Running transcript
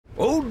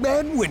Old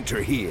Man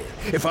Winter here.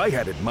 If I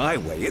had it my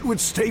way, it would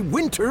stay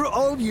winter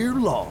all year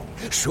long.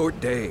 Short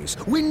days,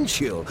 wind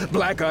chill,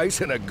 black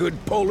ice, and a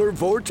good polar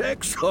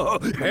vortex. Oh,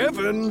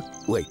 heaven.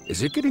 Wait,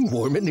 is it getting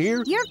warm in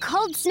here? Your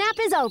cold snap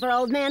is over,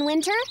 Old Man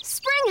Winter.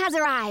 Spring has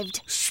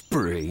arrived.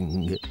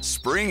 Spring.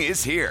 Spring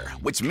is here,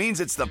 which means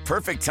it's the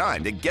perfect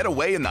time to get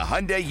away in the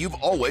Hyundai you've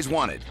always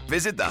wanted.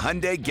 Visit the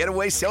Hyundai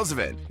Getaway Sales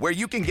Event, where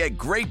you can get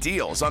great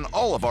deals on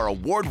all of our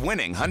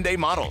award-winning Hyundai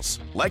models,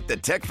 like the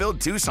tech-filled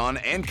Tucson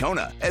and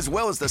Kona, as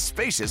well as the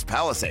spacious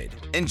Palisade.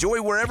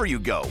 Enjoy wherever you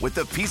go with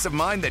the peace of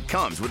mind that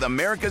comes with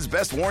America's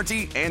best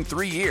warranty and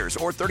 3 years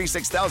or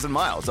 36,000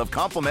 miles of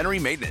complimentary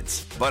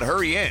maintenance. But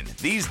hurry in,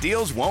 these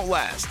deals won't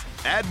last.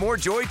 Add more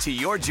joy to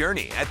your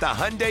journey at the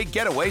Hyundai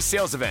Getaway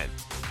Sales Event.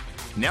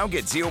 Now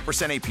get 0%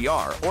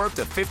 APR or up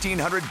to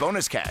 $1,500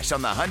 bonus cash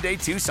on the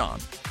Hyundai Tucson.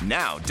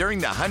 Now, during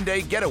the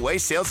Hyundai Getaway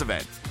Sales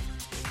Event.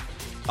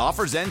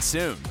 Offers end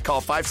soon.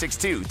 Call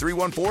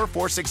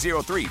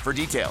 562-314-4603 for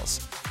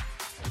details.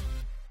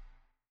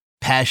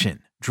 Passion,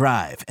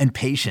 drive, and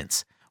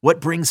patience. What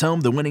brings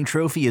home the winning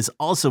trophy is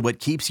also what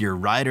keeps your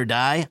ride or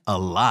die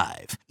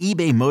alive.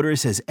 eBay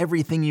Motors has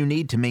everything you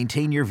need to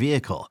maintain your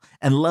vehicle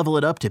and level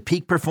it up to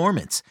peak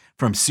performance,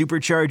 from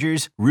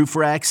superchargers, roof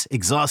racks,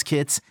 exhaust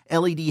kits,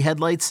 LED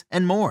headlights,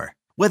 and more.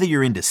 Whether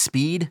you're into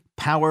speed,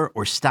 power,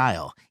 or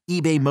style,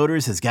 eBay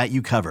Motors has got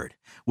you covered.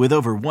 With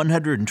over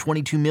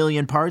 122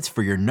 million parts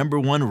for your number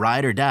one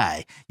ride or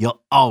die,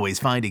 you'll always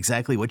find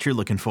exactly what you're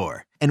looking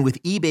for. And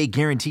with eBay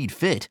Guaranteed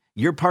Fit,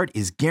 your part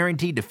is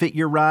guaranteed to fit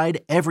your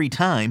ride every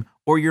time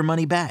or your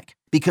money back.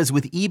 Because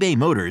with eBay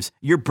Motors,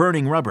 you're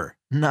burning rubber,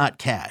 not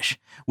cash.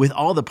 With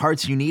all the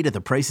parts you need at the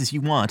prices you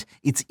want,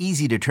 it's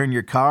easy to turn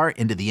your car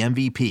into the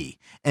MVP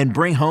and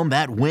bring home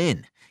that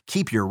win.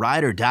 Keep your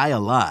ride or die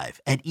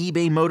alive at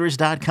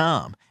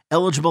ebaymotors.com.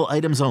 Eligible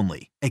items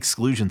only.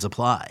 Exclusions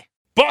apply.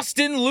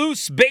 Bustin'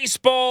 Loose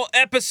Baseball,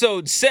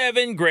 Episode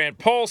 7. Grant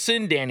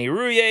Paulson, Danny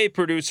Rouillet,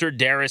 producer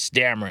Darius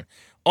Dameron.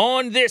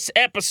 On this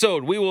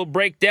episode, we will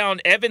break down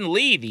Evan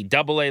Lee, the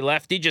Double-A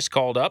lefty just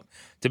called up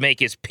to make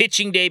his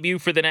pitching debut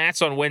for the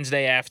Nats on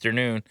Wednesday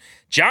afternoon.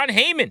 John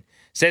Heyman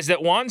says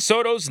that Juan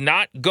Soto's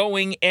not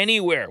going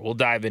anywhere. We'll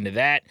dive into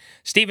that.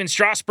 Steven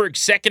Strasburg's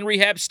second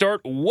rehab start,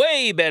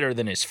 way better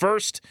than his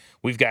first.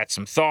 We've got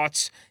some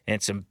thoughts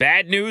and some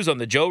bad news on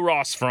the Joe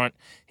Ross front.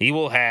 He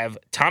will have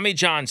Tommy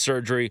John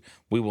surgery.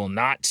 We will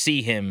not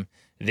see him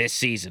this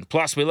season.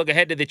 Plus, we look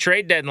ahead to the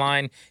trade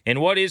deadline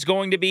and what is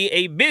going to be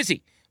a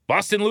busy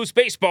Bustin' Loose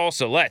Baseball,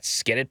 so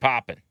let's get it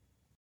poppin'.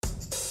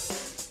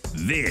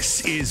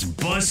 This is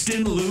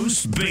Bustin'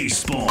 Loose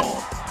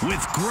Baseball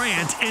with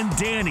Grant and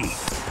Danny.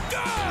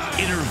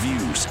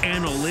 Interviews,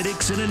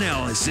 analytics, and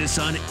analysis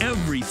on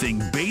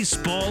everything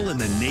baseball in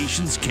the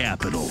nation's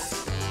capital.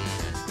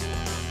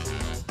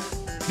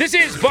 This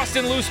is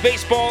Bustin' Loose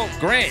Baseball.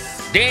 Grant,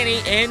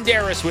 Danny, and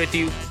Darius with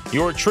you.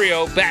 Your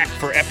trio back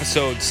for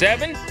Episode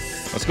 7.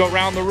 Let's go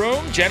around the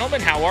room.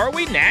 Gentlemen, how are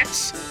we?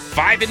 Nats,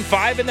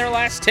 5-5 in their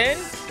last 10.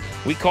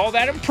 We call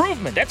that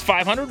improvement. That's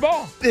 500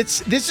 ball.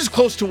 This is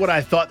close to what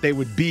I thought they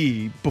would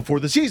be before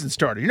the season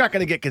started. You're not going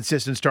to get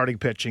consistent starting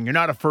pitching. You're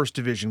not a first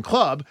division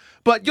club,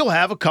 but you'll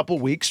have a couple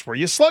weeks where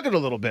you slug it a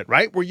little bit,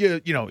 right? Where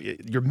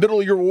you're middle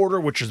of your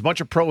order, which is a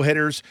bunch of pro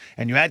hitters,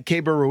 and you add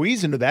Keibert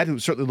Ruiz into that, who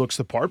certainly looks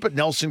the part, but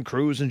Nelson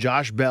Cruz and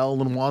Josh Bell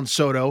and Juan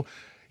Soto.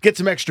 Get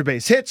some extra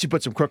base hits, you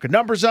put some crooked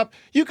numbers up,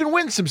 you can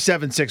win some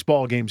 7-6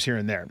 ball games here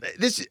and there.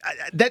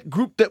 That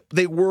group that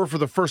they were for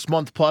the first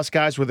month plus,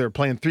 guys, where they're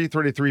playing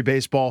 .333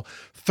 baseball,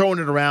 throwing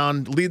it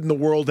around, leading the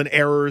world in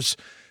errors,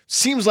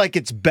 seems like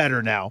it's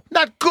better now.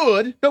 Not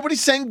good,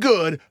 nobody's saying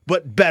good,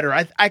 but better.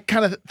 I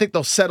kind of think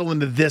they'll settle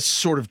into this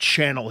sort of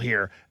channel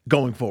here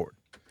going forward.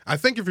 I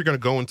think if you're going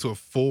to go into a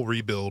full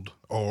rebuild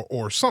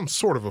or some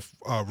sort of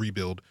a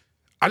rebuild,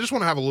 I just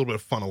want to have a little bit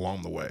of fun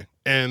along the way.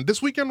 And this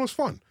weekend was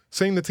fun.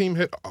 Seeing the team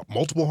hit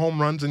multiple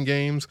home runs in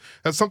games,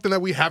 that's something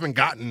that we haven't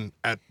gotten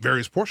at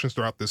various portions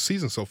throughout this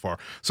season so far.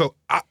 So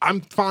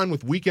I'm fine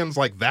with weekends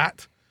like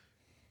that,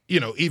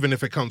 even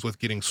if it comes with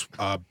getting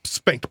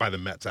spanked by the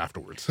Mets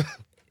afterwards.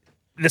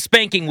 The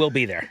spanking will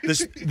be there.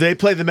 They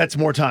play the Mets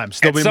more times.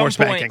 There'll be more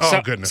spanking.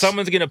 Goodness.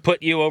 Someone's going to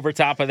put you over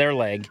top of their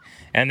leg,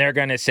 and they're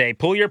going to say,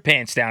 pull your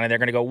pants down, and they're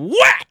going to go,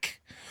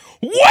 whack,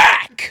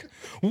 whack,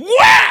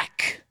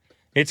 whack.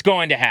 It's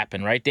going to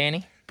happen, right,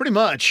 Danny? Pretty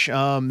much.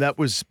 That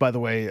was, by the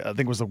way, I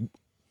think it was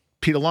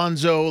Pete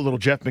Alonso, a little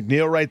Jeff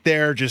McNeil right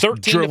there, just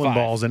drilling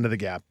balls into the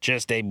gap.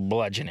 Just a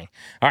bludgeoning.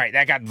 All right,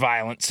 that got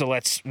violent, so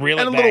let's reel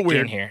it back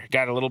in here.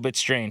 Got a little bit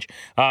strange.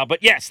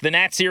 But yes, the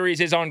Nat series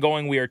is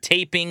ongoing. We are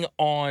taping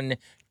on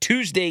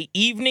Tuesday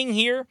evening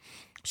here,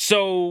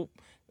 so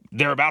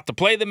they're about to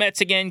play the Mets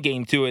again,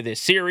 game 2 of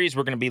this series.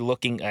 We're going to be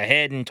looking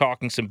ahead and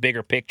talking some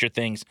bigger picture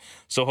things,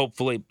 so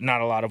hopefully not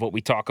a lot of what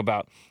we talk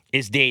about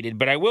is dated.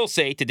 But I will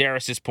say, to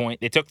Darris's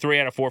point, they took 3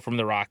 out of 4 from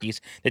the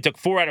Rockies. They took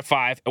 4 out of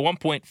 5, at one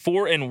point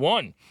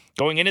 4-1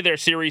 going into their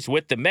series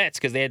with the Mets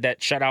because they had that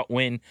shutout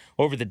win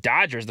over the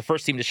Dodgers, the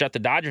first team to shut the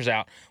Dodgers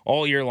out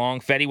all year long.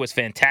 Fetty was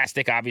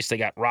fantastic. Obviously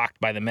got rocked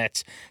by the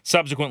Mets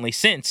subsequently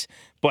since.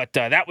 But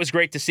that was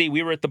great to see.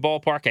 We were at the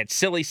ballpark, had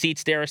silly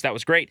seats, Darris. That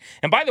was great.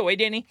 And by the way,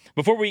 Danny,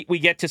 before we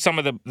get to some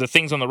of the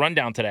things on the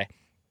rundown today,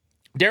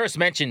 Darris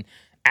mentioned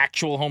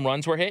actual home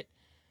runs were hit.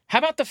 How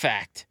about the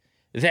fact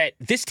that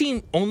this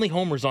team only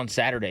homers on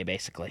Saturday,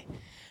 basically?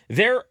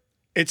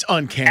 It's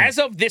uncanny. As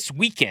of this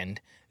weekend,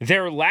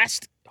 their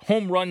last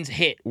home runs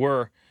hit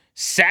were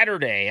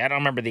Saturday. I don't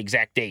remember the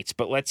exact dates,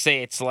 but let's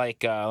say it's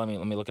like, let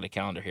me look at a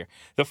calendar here.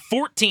 The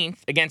 14th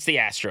against the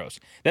Astros.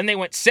 Then they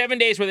went 7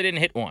 days where they didn't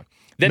hit one.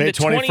 Then May the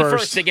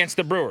 21st against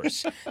the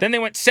Brewers. Then they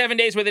went 7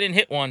 days where they didn't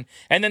hit one.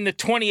 And then the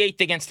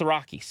 28th against the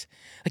Rockies.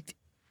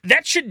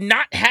 That should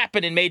not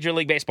happen in Major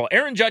League Baseball.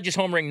 Aaron Judge is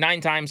homering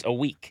 9 times a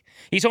week.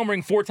 He's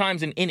homering 4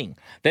 times an inning.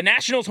 The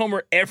Nationals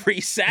homer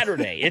every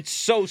Saturday. It's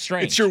so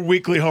strange. It's your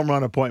weekly home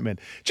run appointment.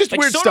 Just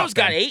weird stuff. Soto's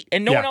got 8,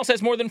 and no one else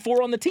has more than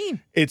 4 on the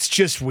team. It's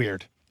just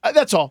weird.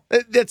 That's all.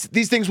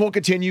 These things won't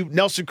continue.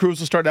 Nelson Cruz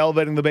will start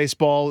elevating the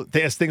baseball.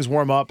 As things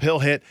warm up, he'll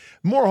hit.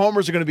 More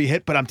homers are going to be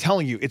hit, but I'm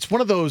telling you, it's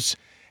one of those,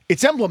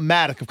 it's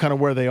emblematic of kind of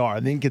where they are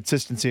and the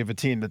inconsistency of a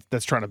team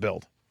that's trying to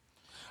build.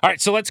 All right,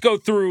 so let's go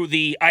through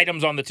the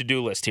items on the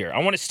to-do list here. I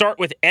want to start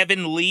with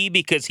Evan Lee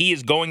because he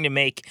is going to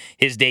make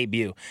his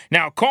debut.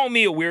 Now, call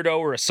me a weirdo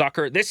or a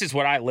sucker. This is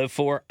what I live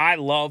for. I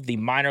love the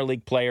minor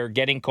league player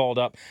getting called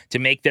up to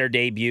make their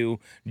debut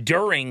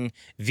during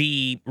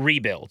the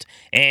rebuild.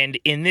 And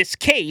in this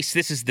case,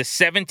 this is the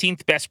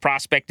 17th best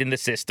prospect in the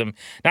system.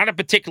 Not a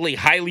particularly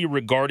highly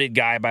regarded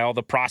guy by all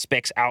the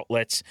prospects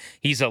outlets.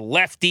 He's a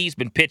lefty. He's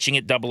been pitching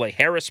at AA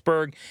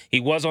Harrisburg.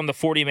 He was on the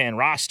 40-man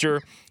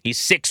roster. He's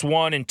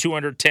 6'1" and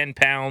 210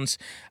 pounds.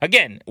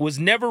 Again, was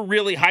never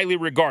really highly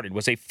regarded.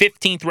 Was a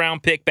 15th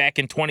round pick back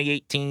in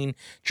 2018.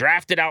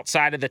 Drafted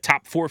outside of the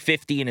top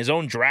 450 in his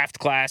own draft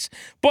class.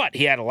 But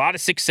he had a lot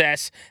of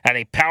success at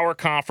a power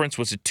conference.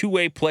 Was a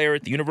two-way player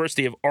at the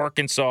University of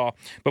Arkansas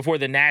before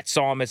the Nats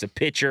saw him as a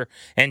pitcher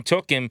and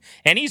took him.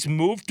 And he's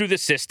moved through the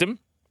system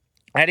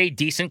at a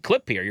decent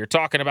clip here. You're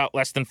talking about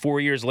less than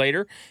 4 years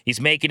later. He's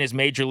making his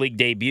major league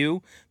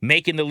debut,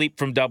 making the leap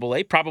from AA,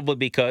 probably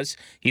because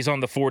he's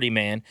on the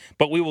 40-man.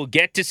 But we will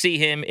get to see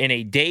him in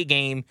a day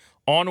game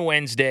on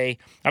Wednesday.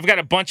 I've got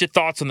a bunch of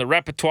thoughts on the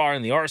repertoire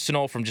and the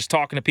arsenal from just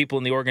talking to people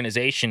in the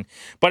organization.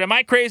 But am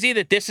I crazy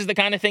that this is the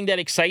kind of thing that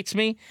excites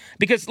me?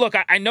 Because, look,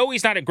 I know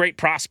he's not a great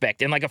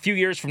prospect. And like a few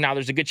years from now,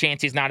 there's a good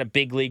chance he's not a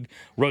big league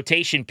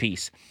rotation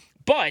piece.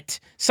 But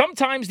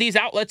sometimes these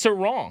outlets are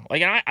wrong.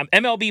 Like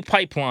MLB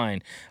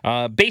Pipeline,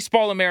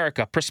 Baseball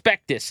America,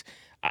 Prospectus.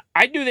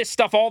 I do this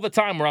stuff all the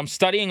time where I'm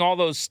studying all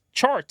those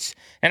charts.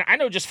 And I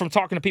know just from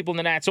talking to people in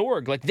the Nats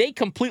org, like they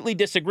completely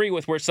disagree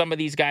with where some of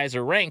these guys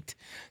are ranked.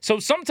 So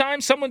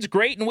sometimes someone's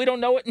great and we don't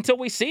know it until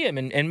we see him.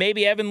 And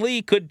maybe Evan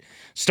Lee could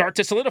start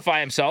to solidify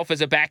himself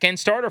as a back-end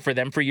starter for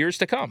them for years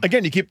to come.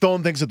 Again, you keep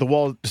throwing things at the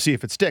wall to see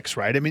if it sticks,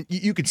 right? I mean,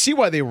 you could see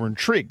why they were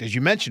intrigued. As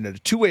you mentioned, a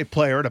two-way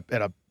player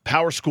at a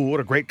power school at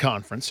a great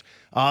conference.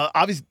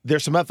 Obviously,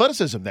 there's some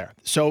athleticism there.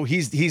 So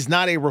he's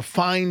not a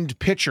refined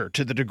pitcher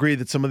to the degree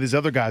that some of these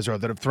other guys are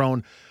that have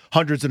thrown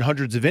hundreds and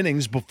hundreds of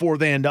innings before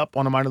they end up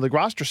on a minor league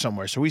roster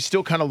somewhere. So he's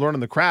still kind of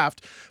learning the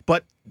craft,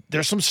 but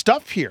there's some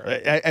stuff here,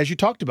 as you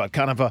talked about,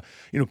 kind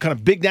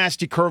of big,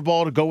 nasty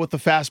curveball to go with the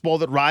fastball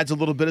that rides a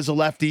little bit as a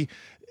lefty.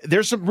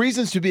 There's some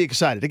reasons to be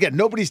excited. Again,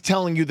 nobody's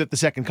telling you that the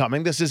second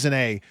coming. This isn't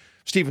a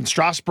Steven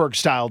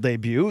Strasburg-style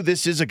debut.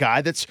 This is a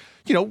guy that's,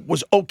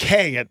 was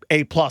okay at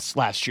A+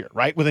 last year,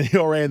 right? With an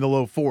ERA in the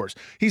low 4s.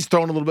 He's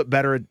thrown a little bit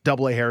better at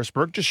AA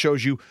Harrisburg. Just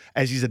shows you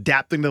as he's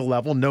adapting to the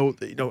level,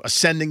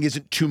 ascending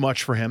isn't too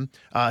much for him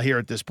here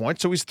at this point.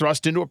 So he's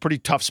thrust into a pretty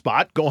tough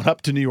spot going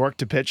up to New York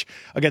to pitch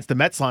against the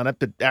Mets lineup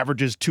that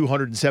averages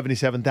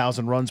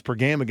 277,000 runs per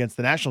game against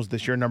the Nationals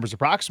this year, numbers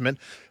approximate.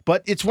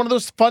 But it's one of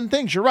those fun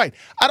things. You're right.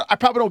 I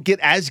probably don't get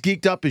as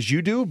geeked up as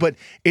you do, but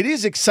it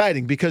is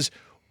exciting because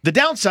the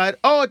downside,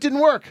 it didn't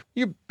work.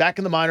 You're back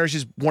in the minors.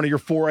 He's one of your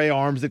 4A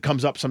arms that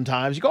comes up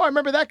sometimes. You go, I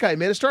remember that guy. He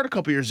made a start a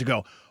couple years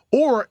ago.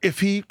 Or if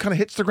he kind of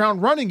hits the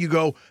ground running, you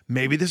go,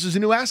 maybe this is a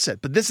new asset.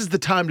 But this is the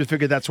time to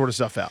figure that sort of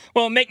stuff out.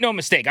 Well, make no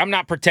mistake. I'm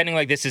not pretending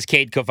like this is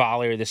Cade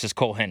Cavalli or this is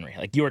Cole Henry.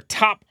 Like your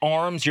top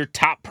arms, your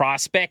top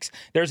prospects,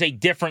 there's a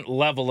different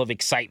level of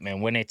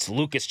excitement when it's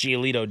Lucas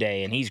Giolito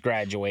Day and he's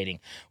graduating,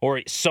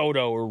 or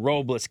Soto or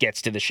Robles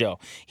gets to the show.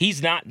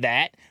 He's not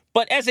that.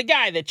 But as a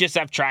guy that just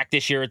I've tracked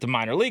this year at the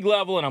minor league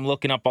level and I'm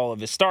looking up all of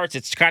his starts,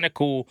 it's kind of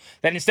cool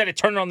that instead of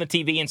turning on the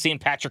TV and seeing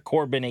Patrick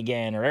Corbin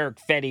again or Eric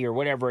Fetty or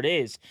whatever it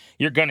is,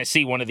 you're going to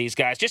see one of these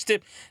guys just to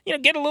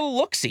get a little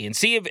look-see and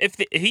see if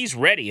he's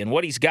ready and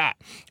what he's got.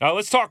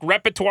 Let's talk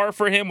repertoire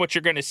for him, what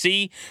you're going to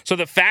see. So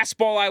the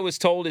fastball, I was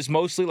told, is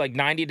mostly like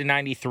 90 to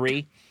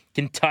 93.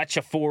 Can touch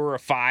a 4 or a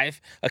 5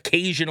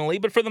 occasionally,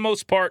 but for the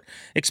most part,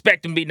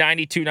 expect him to be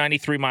 92,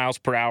 93 miles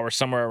per hour,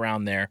 somewhere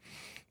around there.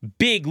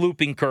 Big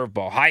looping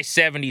curveball, high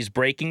 70s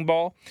breaking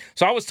ball.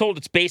 So I was told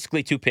it's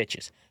basically 2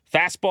 pitches.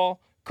 Fastball,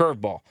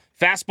 curveball.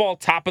 Fastball,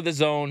 top of the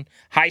zone,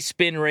 high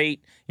spin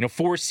rate,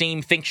 four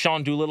seam, think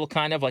Sean Doolittle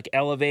kind of like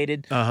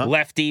elevated.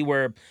 Lefty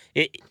where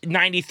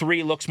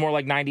 93 looks more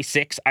like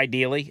 96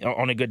 ideally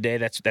on a good day.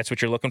 That's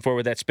what you're looking for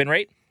with that spin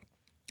rate.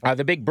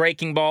 The big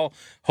breaking ball,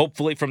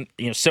 hopefully from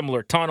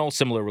similar tunnel,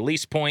 similar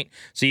release point,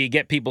 so you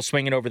get people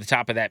swinging over the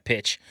top of that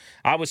pitch.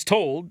 I was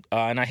told,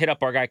 and I hit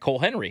up our guy Cole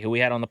Henry, who we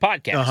had on the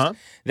podcast,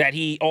 that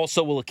he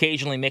also will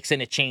occasionally mix in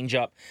a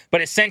changeup,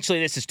 but essentially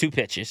this is 2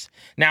 pitches.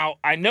 Now,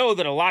 I know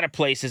that a lot of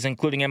places,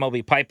 including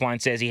MLB Pipeline,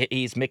 says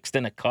he's mixed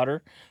in a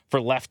cutter for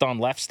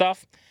left-on-left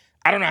stuff.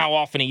 I don't know how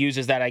often he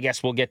uses that. I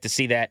guess we'll get to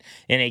see that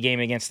in a game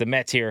against the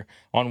Mets here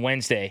on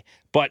Wednesday.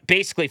 But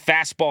basically,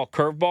 fastball,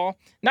 curveball,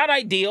 not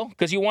ideal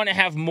because you want to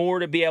have more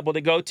to be able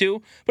to go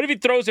to. But if he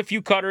throws a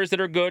few cutters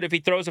that are good, if he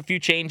throws a few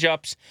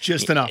changeups,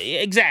 just enough.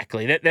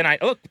 Exactly. Then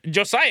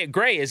Josiah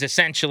Gray is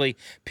essentially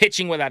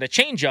pitching without a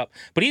changeup,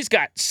 but he's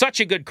got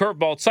such a good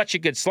curveball, such a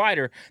good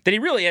slider that he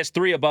really has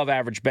 3 above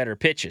average better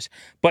pitches.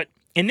 But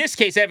in this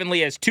case, Evan Lee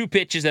has 2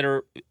 pitches that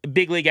are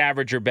big league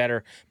average or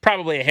better,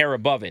 probably a hair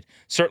above it.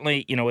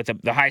 Certainly, with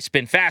the high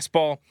spin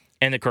fastball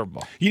and the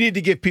curveball. You need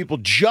to give people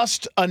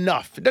just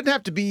enough. It doesn't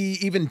have to be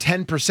even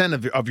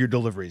 10% of your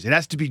deliveries. It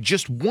has to be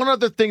just one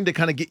other thing to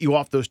kind of get you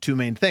off those 2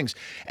 main things.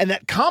 And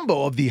that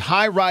combo of the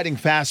high-riding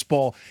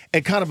fastball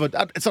and kind of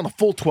it's not a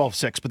full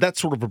 12-6, but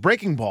that's sort of a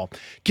breaking ball,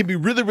 can be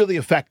really, really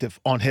effective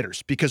on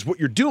hitters because what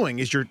you're doing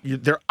is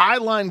their eye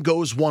line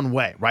goes one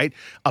way, right?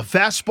 A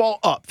fastball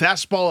up,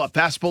 fastball up,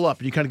 fastball up,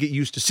 and you kind of get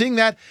used to seeing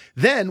that.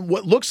 Then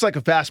what looks like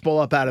a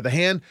fastball up out of the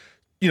hand,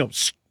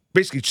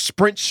 basically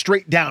sprint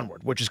straight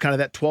downward, which is kind of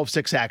that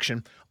 12-6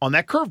 action on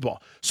that curveball.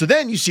 So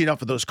then you see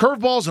enough of those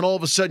curveballs, and all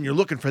of a sudden you're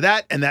looking for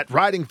that, and that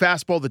riding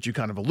fastball that you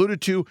kind of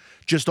alluded to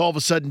just all of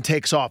a sudden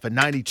takes off, and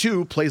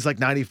 92 plays like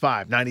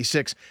 95,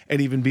 96,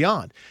 and even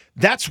beyond.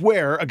 That's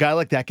where a guy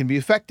like that can be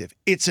effective.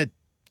 It's a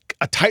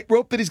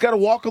tightrope that he's got to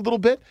walk a little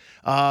bit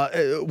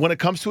when it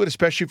comes to it,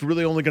 especially if you're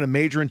really only going to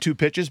major in 2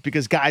 pitches,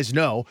 because guys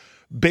know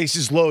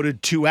bases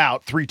loaded, 2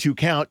 out, 3-2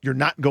 count, you're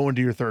not going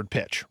to your third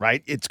pitch,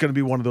 right? It's going to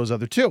be one of those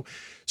other 2.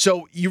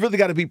 So you really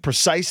got to be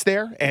precise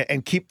there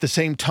and keep the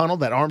same tunnel,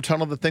 that arm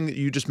tunnel, the thing that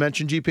you just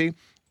mentioned, GP.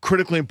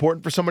 Critically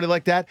important for somebody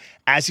like that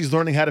as he's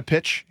learning how to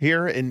pitch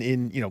here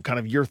in kind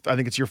of I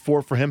think it's year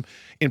 4 for him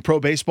in pro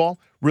baseball,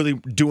 really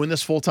doing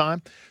this full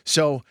time.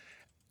 So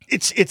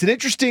it's an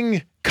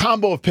interesting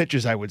combo of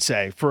pitches, I would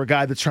say, for a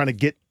guy that's trying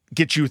to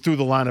get you through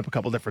the lineup a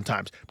couple different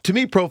times. To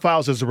me,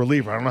 profiles as a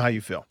reliever. I don't know how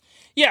you feel.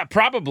 Yeah,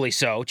 probably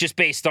so. Just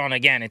based on,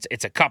 again,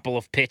 it's a couple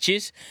of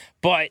pitches,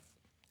 but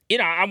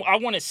I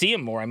want to see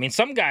him more. I mean,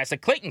 some guys, like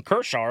Clayton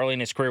Kershaw early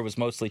in his career was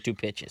mostly 2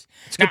 pitches.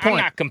 Now, I'm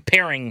not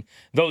comparing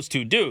those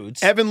 2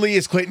 dudes. Evan Lee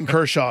is Clayton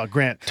Kershaw,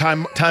 Grant.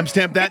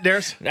 Timestamp that,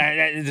 Darius?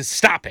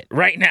 Stop it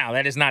right now.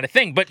 That is not a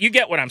thing. But you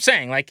get what I'm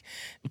saying. Like,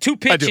 2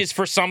 pitches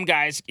for some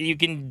guys, you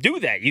can do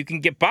that. You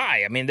can get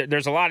by. I mean,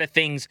 there's a lot of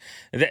things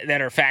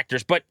that are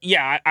factors. But,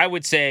 yeah, I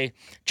would say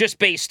just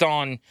based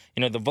on,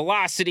 the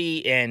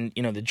velocity and,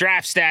 the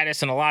draft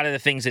status and a lot of the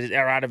things that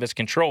are out of his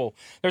control,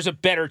 there's a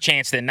better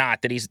chance than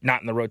not that he's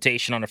not in the rotation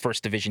on a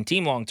first division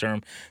team long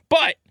term.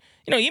 But,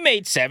 he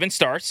made 7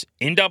 starts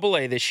in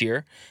AA this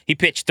year. He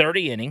pitched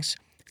 30 innings,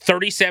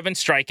 37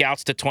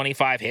 strikeouts to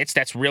 25 hits.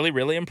 That's really,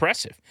 really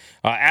impressive.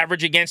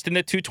 Average against in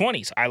the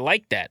 220s. I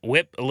like that.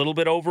 Whip a little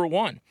bit over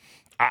 1.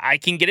 I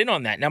can get in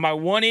on that. Now, my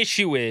one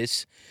issue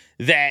is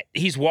that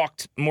he's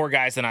walked more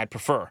guys than I'd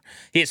prefer.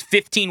 He has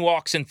 15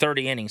 walks in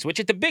 30 innings, which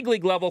at the big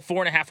league level,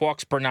 4.5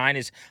 walks per 9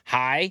 is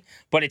high,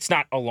 but it's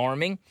not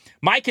alarming.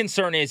 My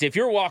concern is if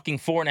you're walking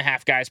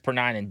 4.5 guys per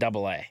 9 in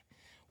AA,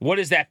 what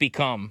does that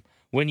become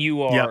when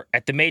you are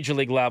at the major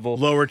league level?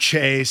 Lower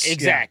chase.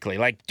 Exactly.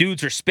 Yeah. Like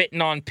dudes are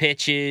spitting on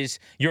pitches.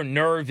 You're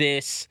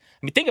nervous.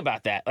 I mean, think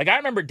about that. Like, I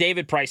remember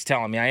David Price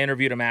telling me, I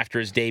interviewed him after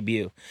his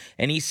debut,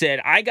 and he said,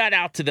 I got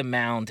out to the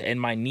mound and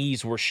my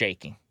knees were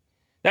shaking.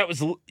 That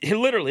was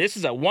literally, this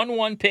is a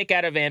 1-1 pick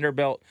out of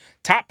Vanderbilt,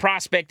 top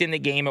prospect in the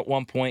game at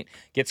one point,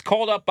 gets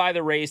called up by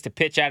the Rays to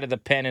pitch out of the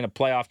pen in a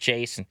playoff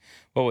chase. And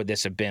what would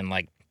this have been,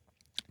 like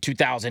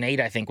 2008,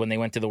 I think, when they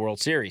went to the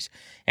World Series.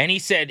 And he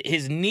said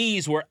his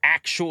knees were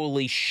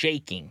actually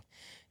shaking.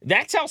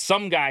 That's how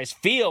some guys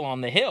feel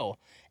on the hill.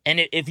 And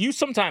if you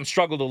sometimes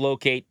struggle to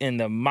locate in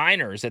the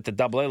minors at the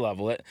AA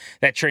level,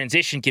 that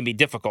transition can be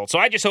difficult. So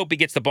I just hope he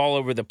gets the ball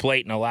over the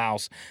plate and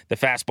allows the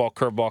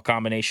fastball-curveball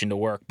combination to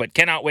work. But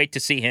cannot wait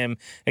to see him.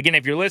 Again,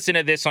 if you're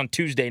listening to this on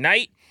Tuesday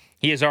night,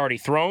 he has already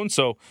thrown,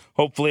 so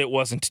hopefully it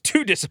wasn't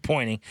too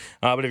disappointing.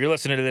 But if you're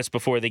listening to this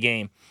before the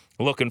game,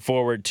 looking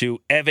forward to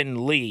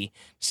Evan Lee,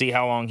 see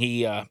how long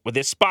he, with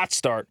this spot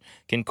start,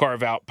 can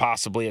carve out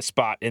possibly a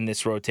spot in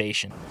this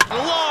rotation.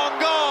 Long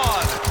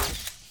gone!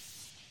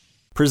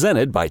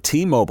 Presented by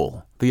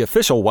T-Mobile, the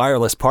official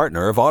wireless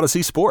partner of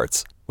Odyssey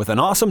Sports. With an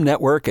awesome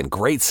network and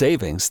great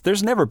savings,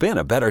 there's never been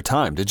a better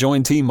time to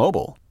join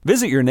T-Mobile.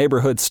 Visit your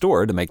neighborhood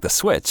store to make the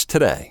switch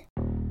today.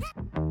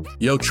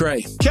 Yo,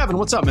 Trey. Kevin,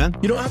 what's up, man?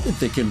 You know, I've been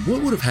thinking,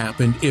 what would have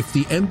happened if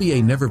the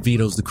NBA never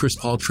vetoes the Chris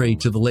Paul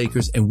trade to the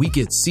Lakers and we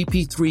get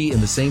CP3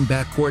 in the same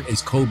backcourt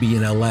as Kobe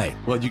in LA?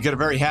 Well, you get a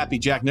very happy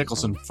Jack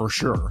Nicholson, for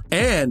sure.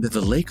 And the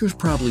Lakers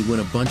probably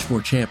win a bunch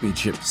more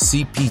championships.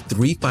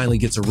 CP3 finally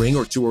gets a ring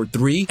or 2 or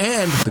 3,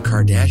 and the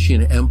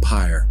Kardashian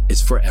empire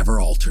is forever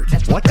altered.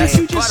 What did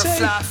you just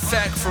say?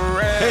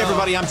 Hey,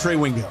 everybody, I'm Trey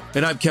Wingo.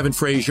 And I'm Kevin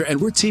Frazier, and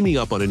we're teaming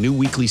up on a new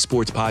weekly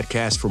sports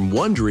podcast from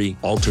Wondery,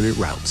 Alternate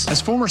Routes. As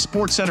former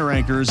Sports Center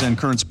anchors and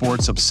current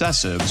sports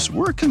obsessives,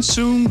 we're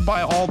consumed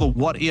by all the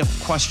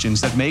what-if questions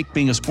that make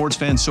being a sports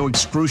fan so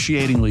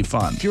excruciatingly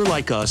fun. If you're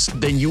like us,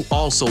 then you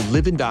also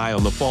live and die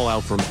on the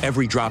fallout from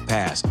every drop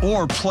pass.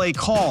 Or play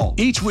call.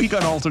 Each week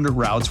on Alternate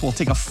Routes, we'll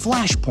take a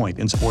flashpoint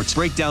in sports,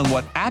 break down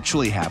what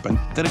actually happened,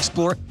 then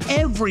explore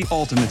every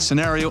alternate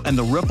scenario and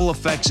the ripple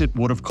effects it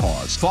would have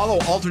caused. Follow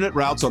Alternate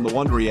Routes on the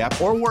Wondery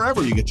app or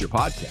wherever you get your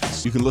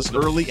podcasts. You can listen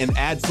early and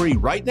ad-free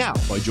right now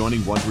by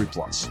joining Wondery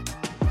Plus.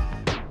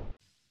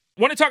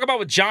 I want to talk about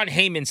what John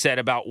Heyman said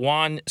about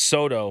Juan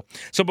Soto.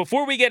 So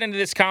before we get into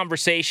this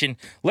conversation,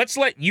 let's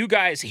let you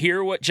guys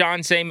hear what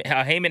John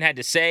Heyman had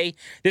to say.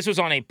 This was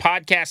on a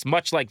podcast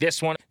much like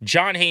this one.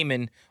 John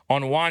Heyman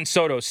on Juan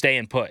Soto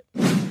staying put.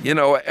 You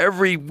know,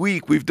 every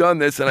week we've done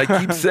this, and I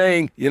keep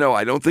saying,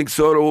 I don't think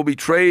Soto will be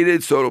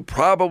traded. Soto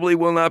probably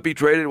will not be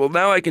traded. Well,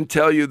 now I can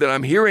tell you that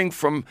I'm hearing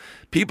from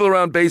people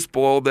around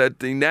baseball that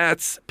the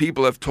Nats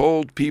people have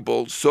told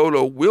people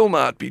Soto will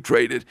not be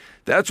traded.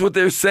 That's what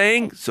they're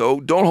saying, so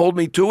don't hold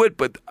me to it,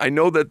 but I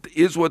know that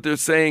is what they're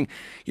saying.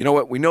 You know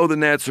what? We know the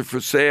Nats are for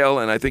sale,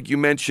 and I think you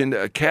mentioned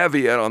a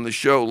caveat on the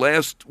show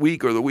last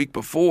week or the week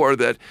before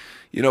that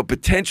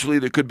potentially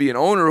there could be an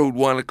owner who'd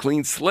want a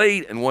clean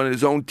slate and want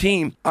his own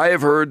team. I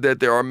have heard that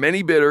there are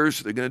many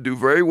bidders. They're going to do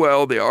very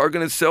well. They are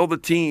going to sell the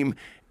team,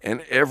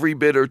 and every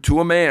bidder to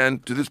a man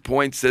to this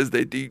point says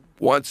they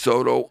want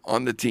Soto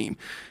on the team.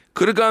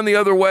 Could have gone the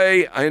other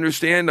way. I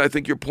understand. I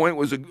think your point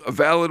was a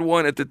valid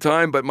one at the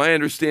time, but my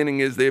understanding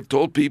is they have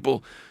told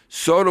people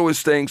Soto is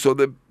staying. So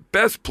the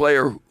best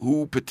player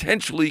who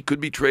potentially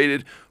could be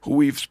traded, who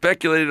we've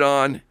speculated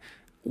on,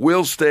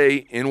 will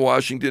stay in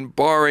Washington,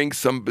 barring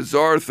some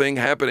bizarre thing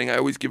happening. I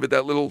always give it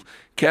that little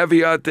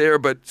caveat there,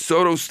 but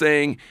Soto's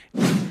staying.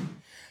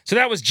 So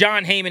that was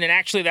John Heyman, and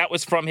actually that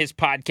was from his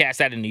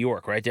podcast out in New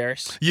York, right,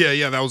 Darius?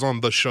 Yeah, that was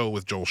on the show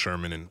with Joel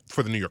Sherman and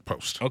for the New York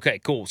Post. Okay,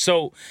 cool.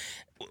 So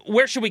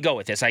where should we go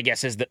with this, I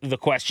guess, is the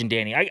question,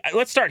 Danny.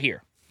 Let's start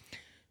here.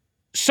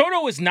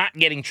 Soto is not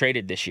getting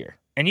traded this year,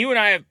 and you and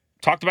I have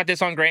talked about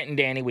this on Grant and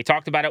Danny. We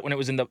talked about it when it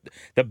was in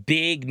the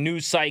big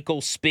news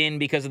cycle spin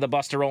because of the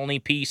Buster Olney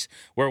piece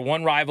where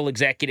one rival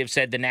executive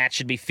said the Nats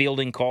should be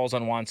fielding calls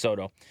on Juan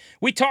Soto.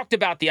 We talked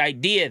about the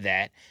idea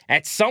that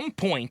at some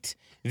point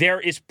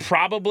there is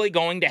probably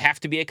going to have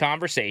to be a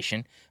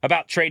conversation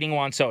about trading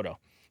Juan Soto.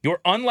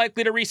 You're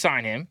unlikely to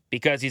re-sign him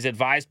because he's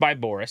advised by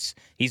Boris.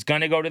 He's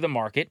going to go to the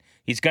market.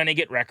 He's going to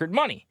get record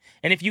money.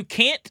 And if you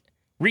can't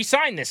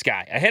re-sign this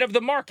guy ahead of the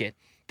market,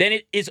 then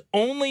it is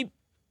only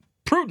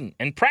prudent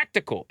and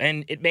practical,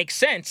 and it makes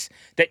sense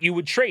that you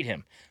would trade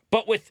him.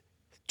 But with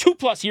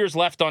 2+ years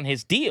left on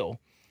his deal,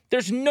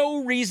 there's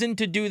no reason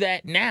to do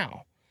that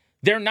now.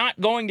 They're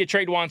not going to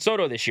trade Juan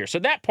Soto this year. So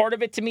that part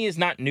of it to me is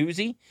not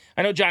newsy.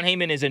 I know John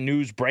Heyman is a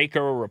news breaker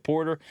or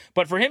reporter,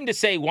 but for him to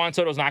say Juan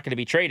Soto's not going to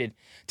be traded,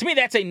 to me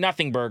that's a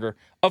nothing burger.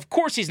 Of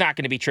course he's not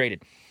going to be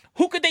traded.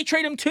 Who could they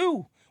trade him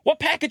to? What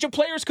package of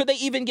players could they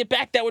even get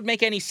back that would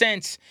make any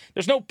sense?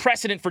 There's no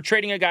precedent for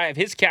trading a guy of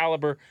his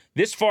caliber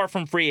this far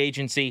from free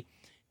agency,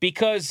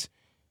 because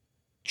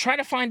try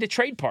to find a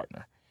trade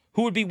partner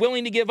who would be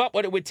willing to give up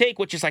what it would take,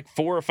 which is like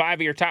 4 or 5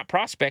 of your top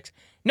prospects.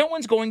 No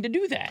one's going to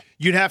do that.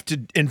 You'd have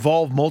to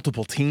involve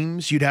multiple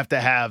teams. You'd have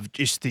to have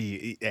just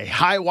a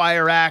high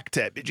wire act.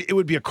 It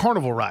would be a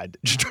carnival ride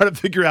to try to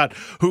figure out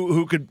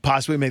who could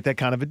possibly make that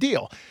kind of a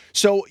deal.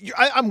 So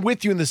I'm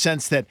with you in the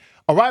sense that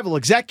a rival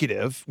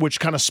executive, which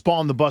kind of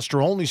spawned the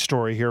Buster Olney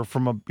story here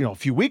from a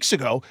few weeks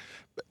ago,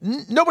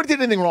 nobody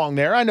did anything wrong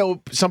there. I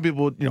know some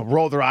people,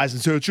 roll their eyes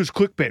and say it's just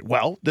clickbait.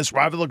 Well, this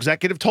rival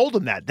executive told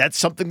him that. That's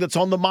something that's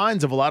on the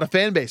minds of a lot of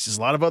fan bases,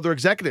 a lot of other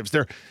executives.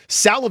 They're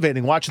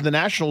salivating watching the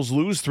Nationals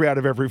lose 3 out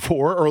of every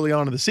 4 early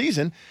on in the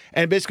season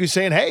and basically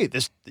saying, hey,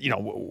 this,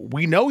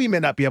 we know he may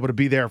not be able to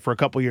be there for a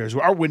couple of years.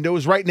 Our window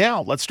is right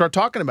now. Let's start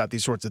talking about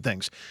these sorts of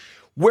things.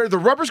 Where the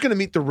rubber's going to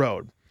meet the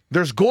road,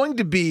 there's going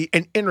to be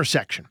an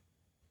intersection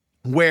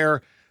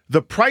where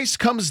the price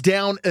comes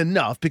down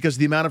enough because of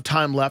the amount of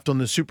time left on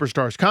the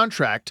superstar's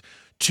contract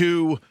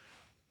to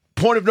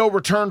point of no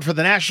return for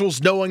the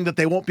Nationals, knowing that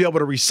they won't be able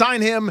to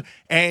re-sign him,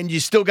 and you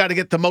still got to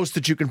get the most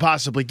that you can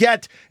possibly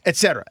get,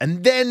 etc.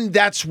 And then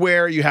that's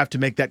where you have to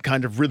make that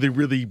kind of really,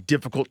 really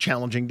difficult,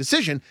 challenging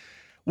decision.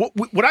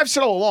 What I've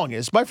said all along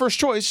is my first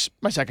choice,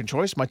 my second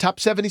choice, my top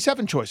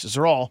 77 choices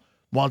are all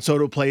Juan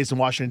Soto plays in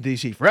Washington,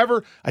 D.C.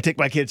 forever. I take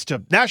my kids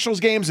to Nationals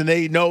games, and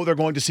they know they're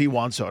going to see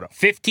Juan Soto.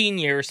 15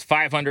 years,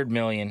 $500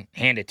 million,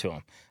 hand it to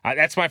him.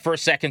 That's my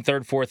first, second,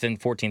 third, fourth, and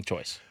 14th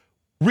choice.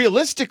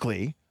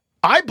 Realistically,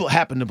 I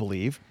happen to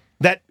believe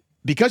that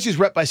because he's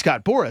rep by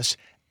Scott Boras,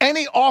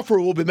 any offer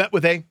will be met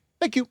with a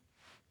thank you.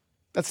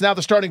 That's now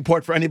the starting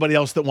point for anybody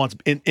else that wants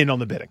in on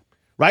the bidding,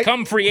 right?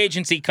 Come free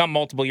agency, come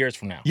multiple years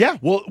from now. Yeah,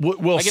 we'll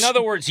like in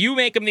other words, you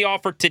make him the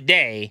offer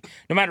today,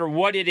 no matter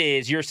what it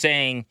is, you're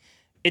saying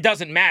it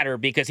doesn't matter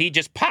because he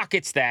just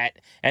pockets that,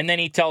 and then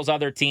he tells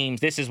other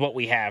teams, this is what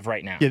we have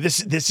right now. Yeah,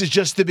 this is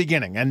just the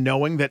beginning, and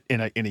knowing that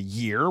in a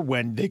year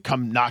when they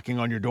come knocking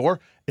on your door,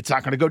 it's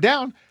not going to go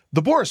down.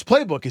 The Boris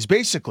playbook is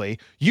basically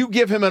you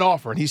give him an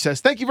offer and he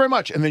says, thank you very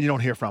much, and then you don't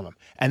hear from him.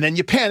 And then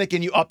you panic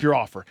and you up your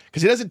offer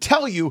because he doesn't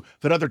tell you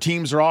that other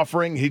teams are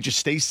offering. He just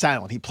stays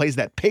silent. He plays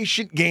that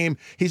patient game.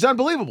 He's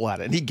unbelievable at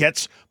it, and he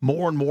gets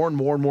more and more and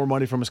more and more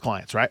money from his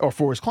clients, right? Or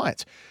for his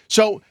clients.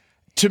 So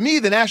to me,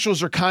 the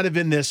Nationals are kind of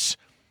in this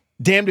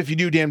damned if you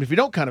do, damned if you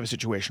don't kind of a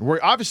situation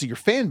where obviously your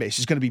fan base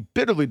is going to be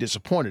bitterly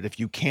disappointed if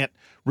you can't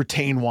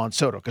retain Juan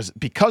Soto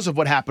because of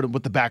what happened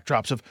with the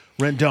backdrops of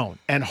Rendon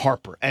and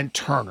Harper and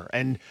Turner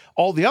and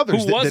all the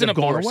others who wasn't that have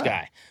a gone Boris away.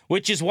 guy,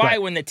 which is why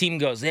when the team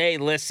goes, hey,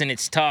 listen,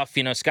 it's tough.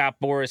 Scott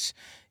Boris,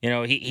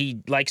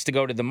 he likes to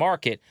go to the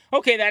market.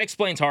 Okay, that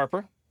explains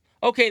Harper.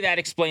 Okay, that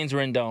explains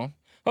Rendon.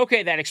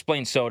 Okay, that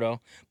explains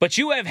Soto. But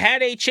you have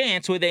had a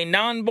chance with a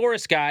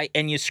non-Boris guy,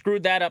 and you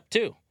screwed that up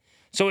too.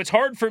 So it's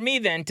hard for me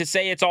then to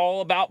say it's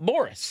all about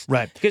Boris.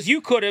 Right. Because you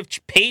could have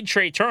paid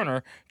Trey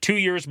Turner 2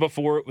 years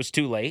before it was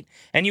too late,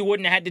 and you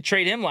wouldn't have had to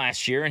trade him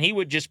last year, and he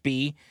would just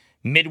be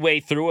midway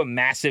through a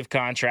massive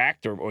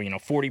contract or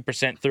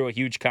 40% through a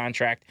huge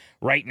contract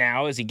right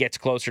now as he gets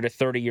closer to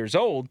 30 years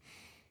old.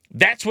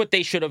 That's what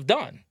they should have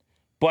done.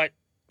 But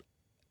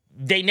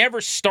they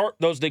never start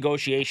those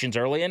negotiations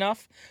early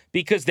enough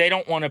because they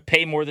don't want to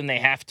pay more than they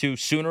have to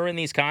sooner in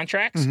these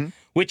contracts,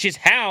 which is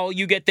how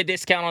you get the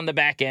discount on the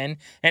back end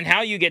and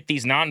how you get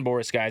these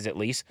non-Boris guys, at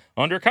least,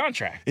 under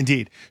contract.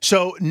 Indeed.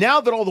 So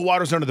now that all the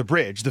water's under the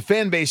bridge, the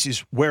fan base is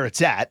where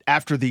it's at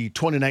after the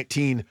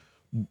 2019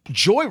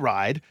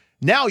 joyride.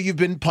 Now you've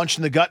been punched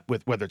in the gut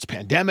with whether it's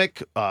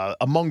pandemic,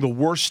 among the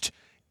worst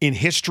in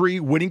history,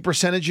 winning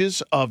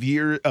percentages of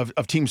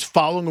teams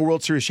following a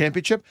World Series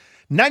championship.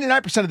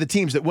 99% of the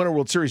teams that win a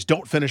World Series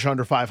don't finish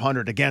under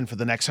 500 again for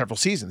the next several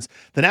seasons.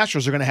 The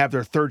Nationals are going to have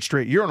their third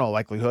straight year in all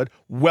likelihood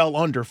well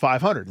under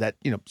 500. That,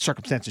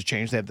 circumstances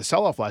changed. They had the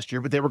sell-off last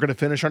year, but they were going to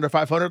finish under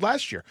 500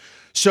 last year.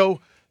 So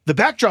the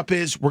backdrop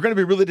is we're going to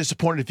be really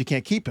disappointed if you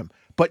can't keep him,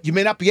 but you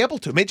may not be able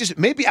to. It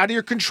may be out of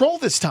your control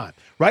this time,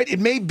 right? It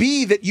may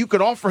be that you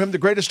could offer him the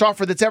greatest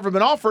offer that's ever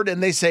been offered,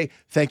 and they say,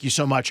 thank you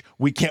so much.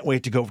 We can't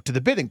wait to go to the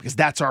bidding because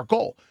that's our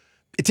goal.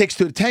 It takes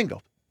two to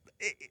tango.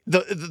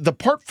 The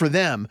part for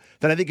them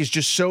that I think is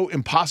just so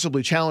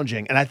impossibly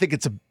challenging, and I think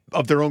it's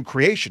of their own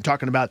creation,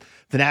 talking about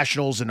the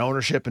Nationals and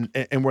ownership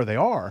and where they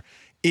are,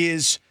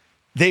 is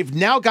they've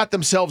now got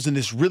themselves in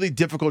this really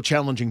difficult,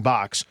 challenging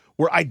box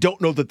where I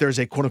don't know that there's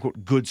a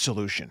quote-unquote good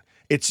solution.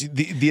 It's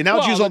the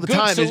analogy used all the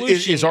time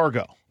is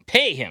Argo.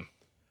 Pay him.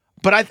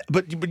 But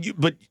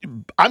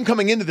I'm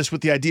coming into this with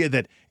the idea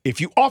that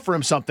if you offer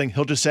him something,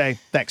 he'll just say,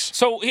 thanks.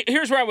 So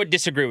here's where I would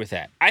disagree with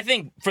that. I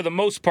think for the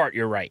most part,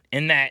 you're right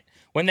in that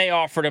when they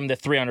offered him the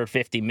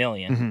 $350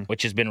 million,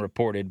 which has been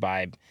reported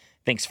by, I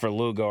think,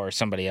 Lugo or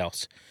somebody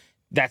else,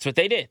 that's what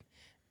they did.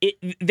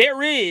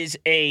 There is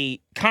a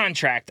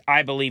contract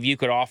I believe you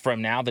could offer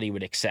him now that he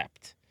would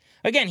accept.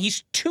 Again,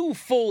 he's 2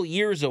 full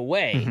years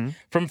away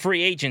from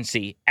free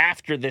agency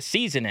after the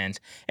season ends.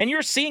 And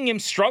you're seeing him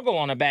struggle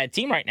on a bad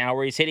team right now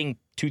where he's hitting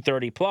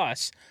 230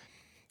 plus.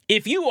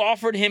 If you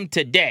offered him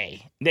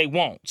today, they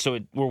won't. So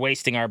we're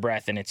wasting our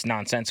breath and it's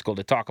nonsensical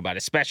to talk about,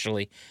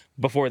 especially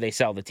before they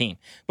sell the team.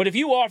 But if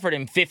you offered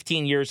him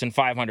 15 years and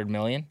 $500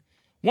 million,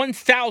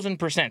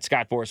 1,000%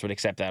 Scott Boras would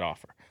accept that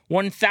offer.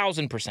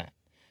 1,000%.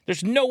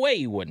 There's no way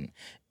you wouldn't.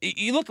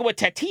 You look at what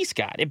Tatis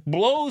got. It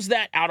blows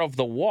that out of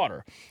the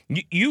water.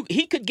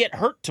 He could get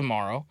hurt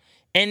tomorrow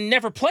and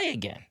never play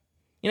again.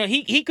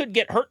 He could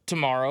get hurt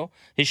tomorrow,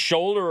 his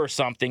shoulder or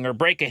something, or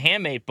break a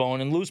hamate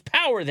bone and lose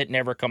power that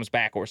never comes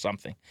back or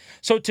something.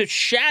 So to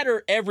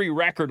shatter every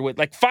record with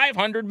like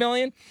 $500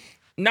 million,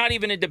 not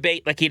even a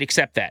debate, like he'd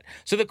accept that.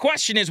 So the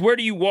question is, where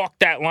do you walk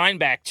that line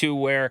back to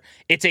where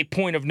it's a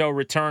point of no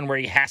return where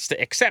he has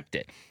to accept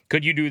it?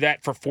 Could you do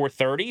that for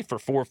 $430,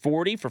 for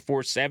 $440,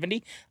 for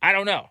 $470? I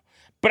don't know.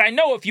 But I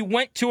know if you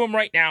went to him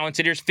right now and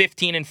said, here's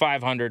 15 and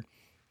 500,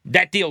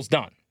 that deal's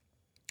done.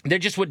 They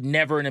just would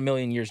never in a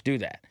million years do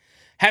that.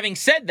 Having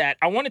said that,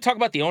 I want to talk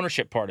about the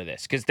ownership part of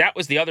this because that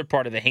was the other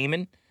part of the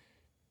Heyman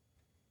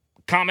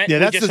comment. Yeah,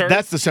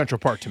 that's the central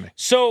part to me.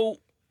 So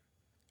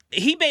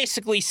he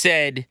basically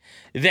said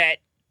that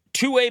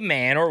to a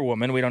man or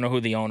woman, we don't know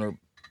who the owner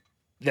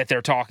that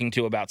they're talking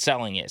to about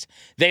selling is,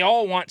 they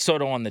all want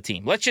Soto on the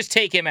team. Let's just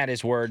take him at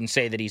his word and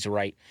say that he's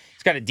right.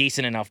 He's got a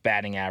decent enough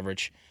batting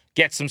average.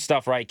 Get some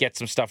stuff right, get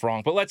some stuff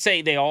wrong. But let's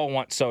say they all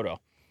want Soto.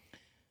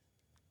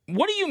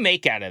 What do you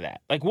make out of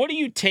that? Like, what do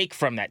you take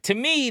from that? To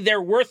me,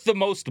 they're worth the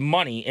most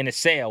money in a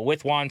sale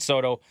with Juan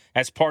Soto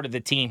as part of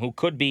the team, who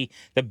could be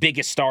the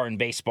biggest star in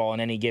baseball in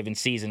any given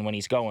season when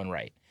he's going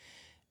right.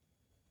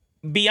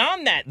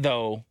 Beyond that,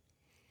 though,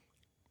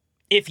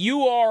 if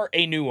you are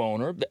a new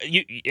owner,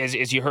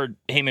 as you heard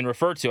Heyman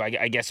refer to,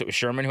 I guess it was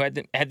Sherman who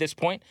had this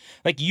point.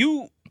 Like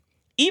even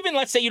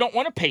let's say you don't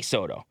want to pay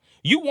Soto.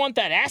 You want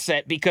that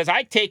asset because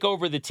I take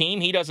over the team.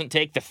 He doesn't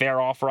take the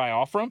fair offer I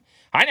offer him.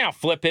 I now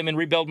flip him and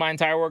rebuild my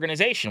entire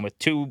organization with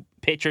 2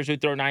 pitchers who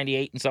throw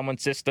 98 in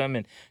someone's system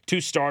and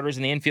 2 starters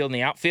in the infield and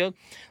the outfield.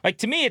 Like,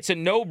 to me, it's a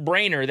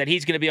no-brainer that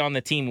he's going to be on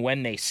the team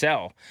when they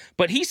sell.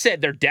 But he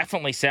said they're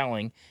definitely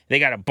selling. They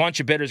got a bunch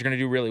of bidders going to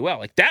do really well.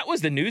 Like, that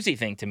was the newsy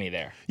thing to me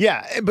there.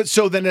 Yeah, but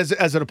so then as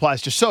it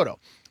applies to Soto,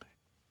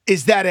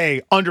 is that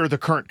under the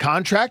current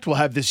contract, we'll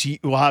have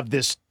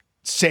this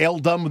sale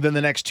done within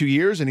the next 2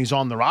 years and he's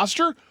on the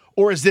roster?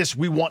 Or is this,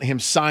 we want him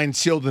signed,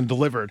 sealed, and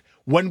delivered?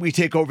 When we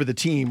take over the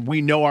team,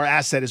 we know our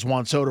asset is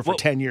Juan Soto for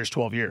 10 years,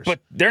 12 years.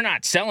 But they're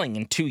not selling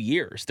in 2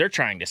 years. They're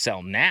trying to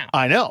sell now.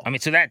 I know. I mean,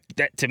 so that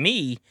to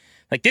me,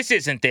 like, this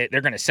isn't that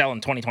they're going to sell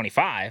in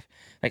 2025.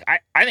 Like,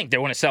 I think they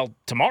want to sell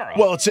tomorrow.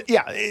 Well,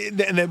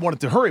 and they want it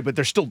to hurry, but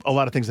there's still a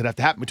lot of things that have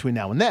to happen between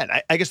now and then.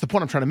 I guess the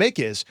point I'm trying to make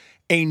is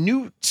a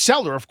new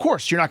seller, of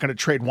course, you're not going to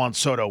trade Juan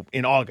Soto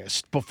in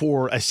August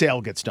before a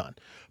sale gets done.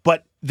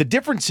 But the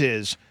difference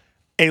is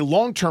a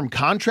long-term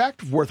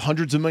contract worth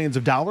hundreds of millions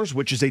of dollars,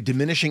 which is a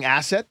diminishing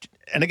asset.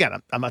 And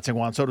again, I'm not saying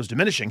Juan Soto's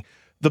diminishing.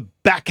 The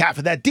back half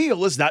of that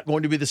deal is not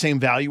going to be the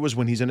same value as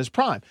when he's in his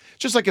prime.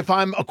 Just like if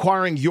I'm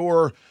acquiring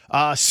your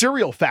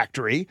cereal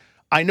factory,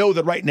 I know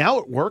that right now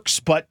it works,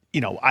 but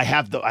I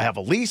have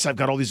a lease. I've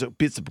got all these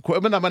bits of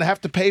equipment I'm going to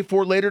have to pay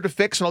for later to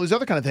fix and all these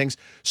other kind of things.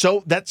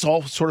 So that's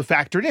all sort of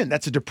factored in.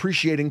 That's a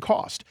depreciating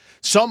cost.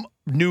 Some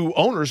new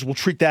owners will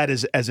treat that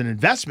as an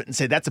investment and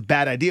say that's a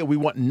bad idea. We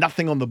want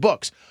nothing on the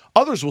books.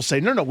 Others will say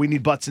no, we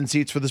need butts and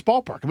seats for this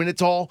ballpark. I mean,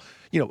 it's all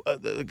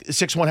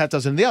 6 one, half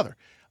dozen the other.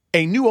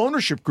 A new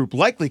ownership group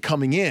likely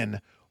coming in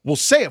will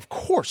say, of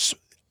course,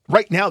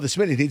 right now this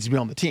minute needs to be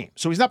on the team.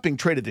 So he's not being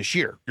traded this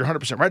year. You're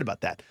 100% right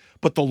about that.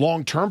 But the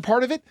long-term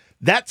part of it,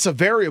 that's a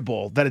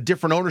variable that a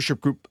different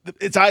ownership group,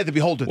 it's eye of the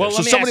beholder. Well,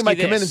 so somebody might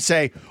come in and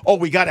say, oh,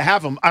 we got to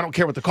have him. I don't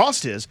care what the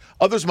cost is.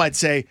 Others might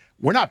say,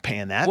 we're not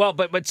paying that. Well,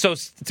 but so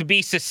to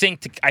be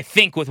succinct, I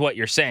think with what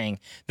you're saying,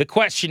 the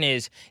question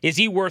is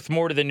he worth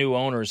more to the new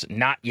owners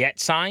not yet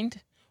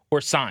signed or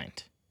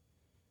signed?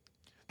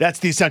 That's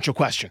the essential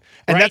question.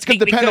 And right? That's going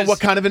to depend on what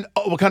kind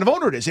of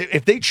owner it is.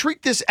 If they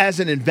treat this as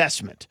an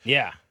investment,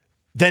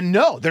 then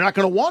no, they're not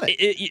going to want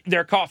it.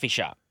 They're a coffee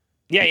shop.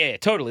 Yeah,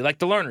 totally. Like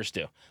the learners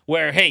do.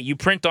 Where, hey, you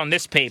print on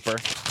this paper.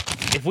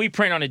 If we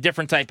print on a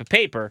different type of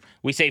paper,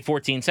 we save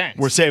 14 cents.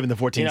 We're saving the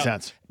 14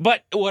 cents.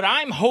 But what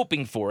I'm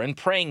hoping for and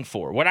praying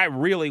for, what I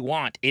really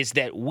want is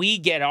that we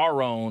get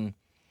our own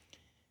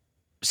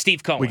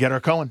Steve Cohen. We get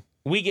our Cohen.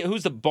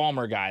 Who's the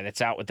Ballmer guy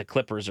that's out with the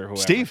Clippers or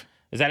whoever? Steve.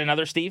 Is that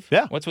another Steve?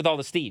 Yeah. What's with all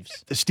the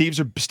Steves? The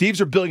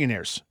Steves are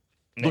billionaires.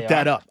 Look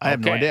that up. I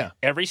have no idea.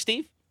 Every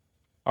Steve?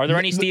 Are there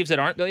any Steves that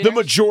aren't billionaires? The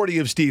majority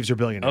of Steves are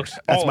billionaires.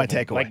 Okay. That's my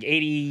takeaway. Like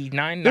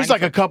 89? There's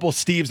like a couple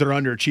Steves that are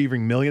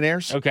underachieving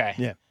millionaires. Okay.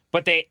 Yeah.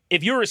 But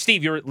if you're a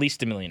Steve, you're at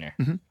least a millionaire.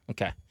 Mm-hmm.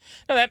 Okay.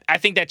 No, I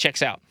think that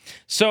checks out.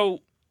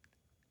 So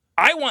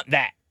I want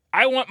that.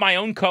 I want my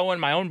own Cohen,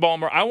 my own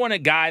Ballmer. I want a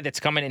guy that's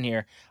coming in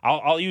here.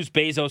 I'll use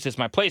Bezos as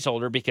my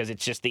placeholder because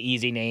it's just the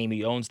easy name.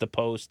 He owns the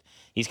Post.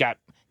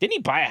 Didn't he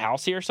buy a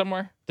house here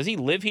somewhere? Does he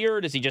live here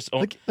or does he just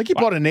own? Like he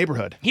bought a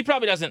neighborhood. He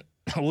probably doesn't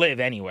live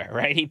anywhere,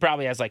 right? He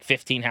probably has like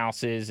 15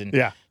 houses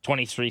and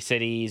 23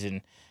 cities.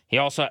 And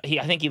I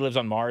think he lives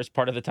on Mars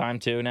part of the time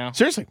too now.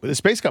 Seriously, with a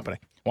space company.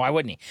 Why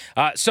wouldn't he?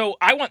 So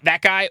I want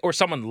that guy or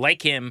someone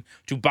like him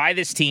to buy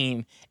this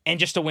team and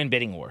just to win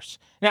bidding wars.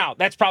 Now,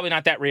 that's probably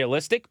not that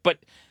realistic, but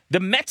the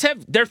Mets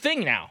have their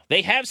thing now.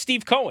 They have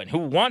Steve Cohen, who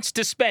wants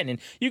to spend, and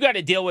you got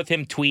to deal with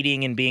him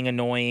tweeting and being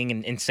annoying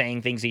and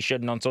saying things he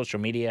shouldn't on social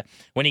media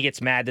when he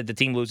gets mad that the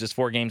team loses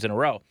 4 games in a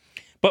row.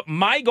 But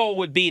my goal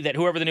would be that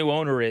whoever the new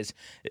owner is,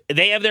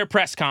 they have their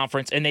press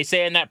conference, and they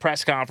say in that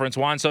press conference,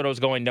 Juan Soto's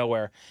going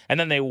nowhere. And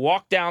then they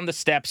walk down the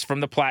steps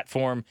from the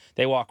platform.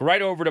 They walk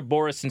right over to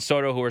Boris and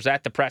Soto, who are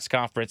at the press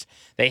conference.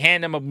 They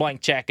hand him a blank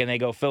check, and they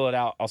go, fill it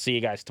out. I'll see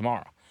you guys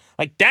tomorrow.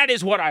 Like, that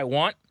is what I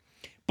want.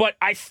 But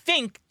I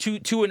think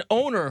to an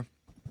owner,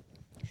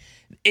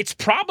 it's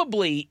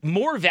probably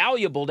more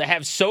valuable to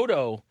have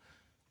Soto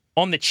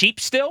on the cheap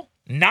still,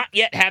 not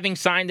yet having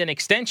signed an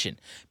extension,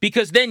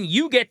 because then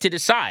you get to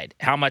decide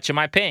how much am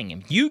I paying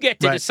him. You get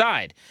to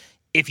decide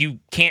if you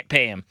can't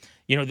pay him,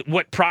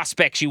 what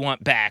prospects you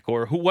want back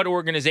or what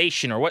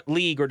organization or what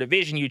league or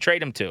division you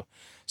trade him to.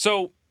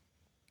 So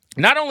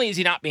not only is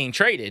he not being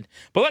traded,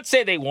 but let's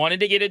say they wanted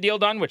to get a deal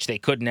done, which they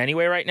couldn't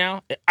anyway right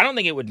now. I don't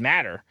think it would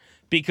matter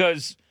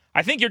because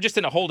I think you're just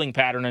in a holding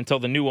pattern until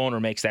the new owner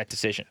makes that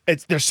decision.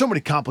 There's so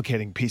many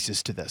complicating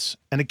pieces to this.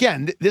 And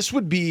again, this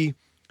would be,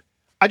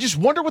 I just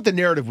wonder what the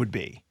narrative would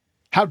be.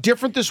 How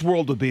different this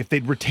world would be if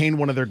they'd retain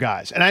one of their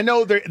guys. And I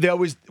know they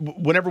always,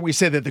 whenever we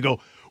say that, they go,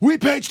 we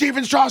paid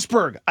Steven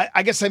Strasburg.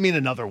 I guess I mean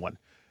another one.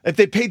 If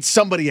they paid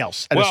somebody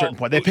else at a certain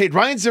point. They paid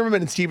Ryan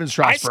Zimmerman and Steven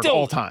Strasburg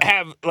all time. I still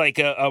have like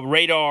a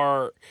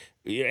radar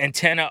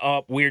antenna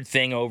up weird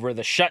thing over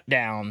the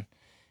shutdown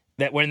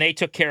that when they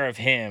took care of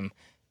him,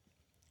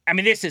 I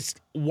mean, this is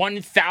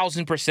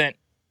 1,000%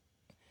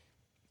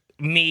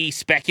 me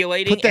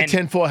speculating. Put that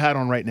tinfoil hat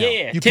on right now.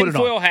 Yeah, you put it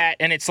tinfoil on. hat,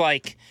 and it's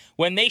like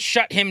when they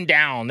shut him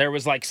down, there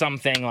was like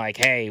something like,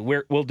 "Hey,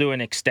 we'll do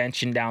an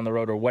extension down the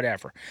road or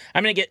whatever."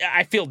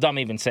 I feel dumb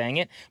even saying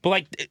it, but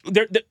like,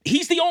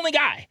 he's the only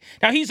guy.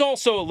 Now he's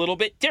also a little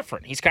bit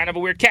different. He's kind of a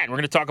weird cat. We're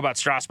going to talk about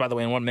Strauss, by the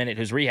way, in 1 minute,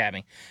 who's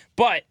rehabbing.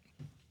 But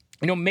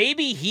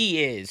maybe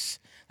he is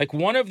like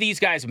one of these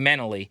guys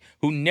mentally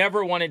who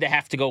never wanted to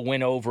have to go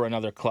win over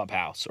another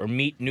clubhouse or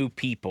meet new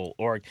people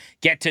or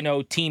get to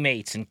know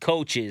teammates and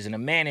coaches and a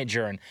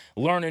manager and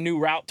learn a new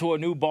route to a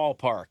new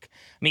ballpark.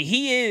 I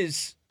mean,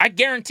 I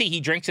guarantee he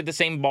drinks at the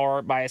same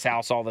bar by his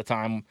house all the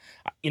time.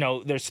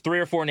 There's 3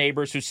 or 4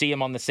 neighbors who see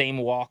him on the same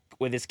walk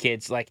with his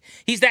kids. Like,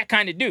 he's that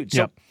kind of dude.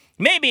 So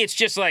maybe it's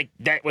just like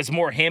that was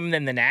more him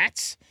than the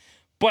Nats.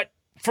 But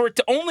for it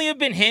to only have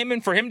been him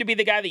and for him to be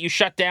the guy that you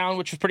shut down,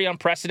 which was pretty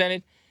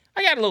unprecedented,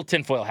 I got a little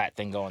tinfoil hat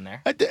thing going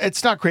there.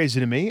 It's not crazy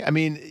to me. I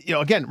mean,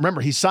 again, remember,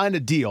 he signed a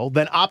deal,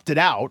 then opted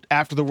out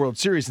after the World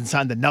Series and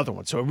signed another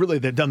one. So really,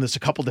 they've done this a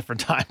couple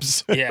different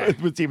times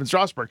with Steven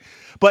Strasburg.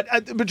 But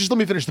just let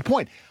me finish the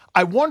point.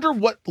 I wonder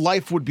what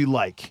life would be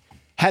like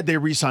had they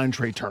re-signed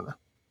Trey Turner.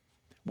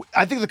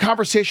 I think the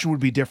conversation would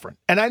be different.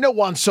 And I know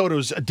Juan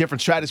Soto's a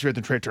different stratosphere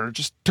than Trey Turner.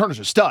 Just Turner's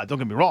a stud, don't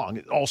get me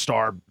wrong.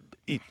 All-star,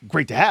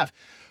 great to have.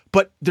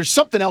 But there's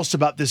something else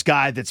about this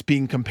guy that's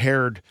being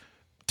compared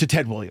to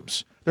Ted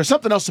Williams. There's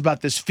something else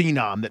about this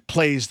phenom that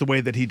plays the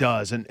way that he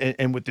does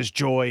and with this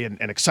joy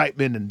and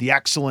excitement and the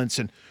excellence.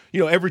 And,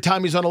 every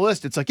time he's on a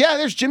list, it's like, yeah,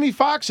 there's Jimmy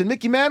Fox and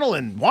Mickey Mantle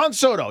and Juan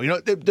Soto,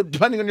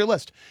 depending on your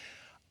list.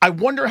 I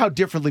wonder how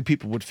differently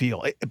people would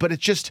feel. But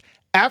it's just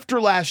after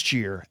last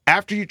year,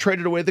 after you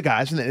traded away the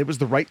guys, and it was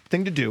the right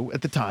thing to do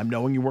at the time,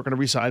 knowing you weren't going to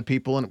re-sign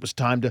people and it was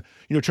time to,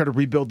 try to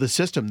rebuild the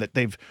system that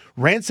they've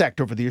ransacked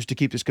over the years to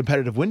keep this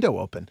competitive window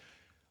open.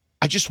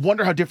 I just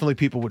wonder how differently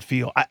people would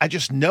feel. I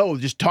just know,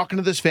 just talking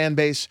to this fan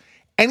base,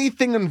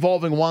 anything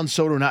involving Juan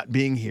Soto not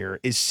being here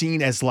is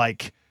seen as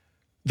like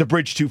the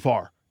bridge too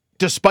far,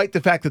 despite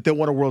the fact that they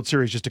won a World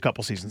Series just a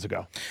couple seasons ago.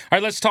 All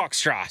right, let's talk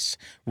Strauss.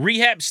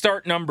 Rehab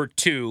start number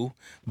 2,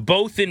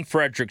 both in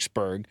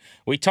Fredericksburg.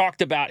 We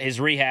talked about his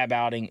rehab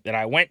outing that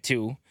I went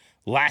to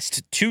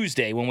last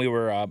Tuesday when we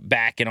were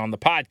back and on the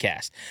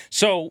podcast.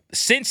 So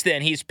since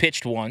then, he's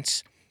pitched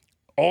once.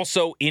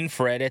 Also in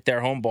Fred at their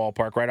home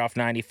ballpark right off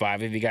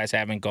 95. If you guys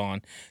haven't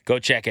gone, go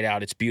check it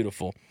out. It's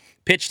beautiful.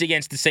 Pitched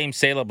against the same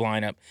Saleb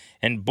lineup,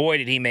 and boy,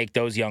 did he make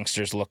those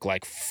youngsters look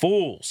like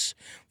fools.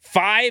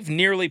 5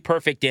 nearly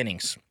perfect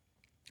innings.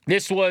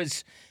 This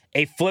was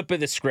a flip of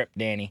the script,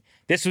 Danny.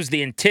 This was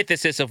the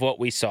antithesis of what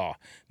we saw.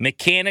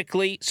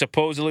 Mechanically,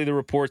 supposedly the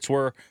reports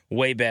were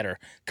way better.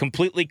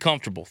 Completely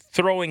comfortable,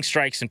 throwing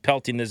strikes and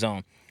pelting the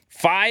zone.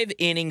 5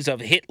 innings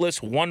of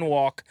hitless, 1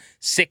 walk,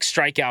 6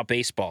 strikeout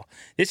baseball.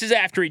 This is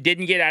after he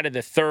didn't get out of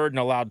the third and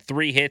allowed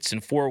 3 hits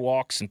and 4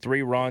 walks and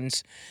 3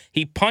 runs.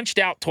 He punched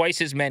out twice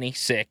as many,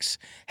 6,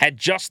 had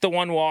just the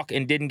 1 walk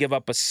and didn't give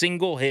up a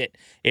single hit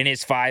in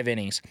his 5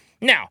 innings.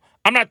 Now,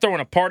 I'm not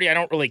throwing a party. I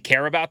don't really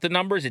care about the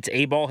numbers. It's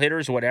A-ball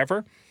hitters,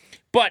 whatever.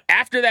 But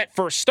after that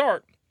first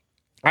start,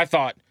 I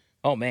thought,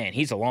 oh, man,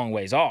 he's a long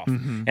ways off.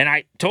 Mm-hmm. And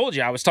I told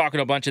you, I was talking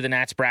to a bunch of the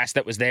Nats brass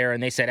that was there,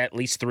 and they said at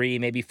least 3,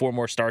 maybe 4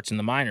 more starts in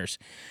the minors.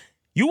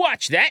 You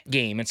watch that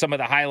game and some of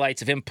the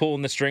highlights of him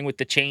pulling the string with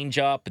the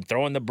changeup and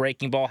throwing the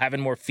breaking ball, having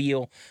more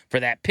feel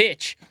for that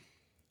pitch,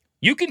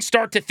 you can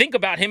start to think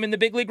about him in the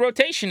big league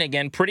rotation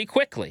again pretty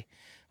quickly.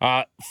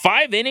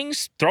 5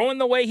 innings, throwing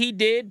the way he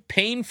did,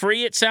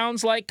 pain-free, it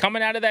sounds like,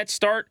 coming out of that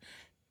start.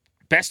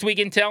 Best we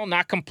can tell,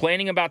 not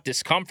complaining about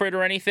discomfort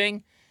or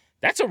anything.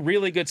 That's a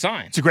really good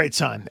sign. It's a great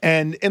sign.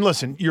 And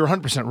listen, you're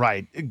 100%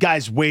 right.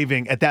 Guys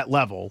waving at that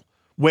level,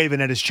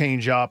 waving at his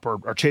changeup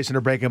or chasing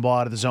a breaking ball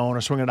out of the zone or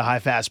swinging a high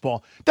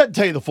fastball, doesn't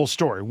tell you the full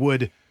story.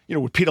 Would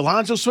Pete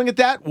Alonso swing at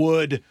that?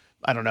 Would,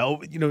 I don't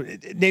know,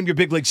 name your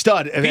big league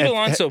stud. Pete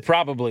Alonso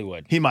probably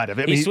would. He might have.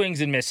 He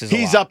swings and misses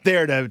He's a lot. up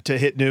there to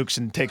hit nukes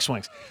and take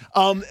swings.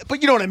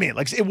 But you know what I mean?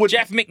 Like, it would,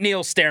 Jeff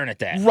McNeil staring at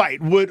that.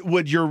 Right.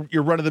 Would your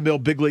run-of-the-mill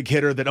big league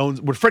hitter that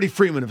owns, would Freddie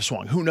Freeman have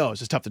swung? Who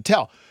knows? It's tough to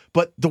tell.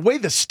 But the way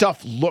the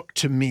stuff looked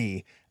to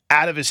me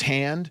out of his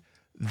hand,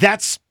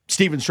 that's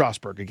Steven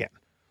Strasburg again,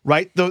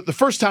 right? The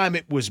first time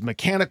it was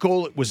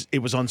mechanical, it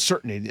was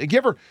uncertainty.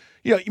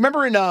 You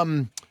remember in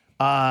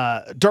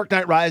Dark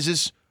Knight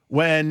Rises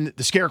when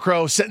the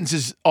Scarecrow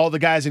sentences all the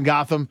guys in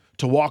Gotham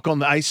to walk on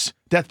the ice,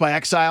 death by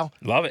exile?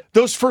 Love it.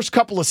 Those first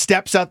couple of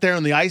steps out there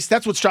on the ice,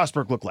 that's what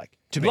Strasburg looked like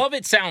to me. Love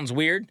it sounds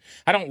weird.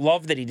 I don't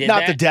love that he did that.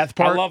 Not the death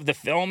part. I love the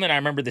film, and I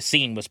remember the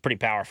scene was pretty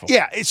powerful.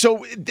 Yeah,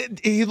 so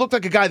he looked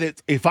like a guy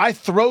that if I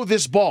throw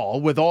this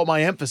ball with all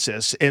my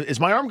emphasis, is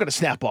my arm going to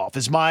snap off?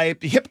 Is my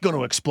hip going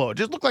to explode?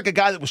 Just looked like a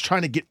guy that was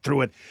trying to get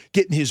through it,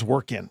 getting his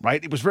work in,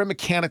 right? It was very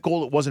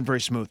mechanical. It wasn't very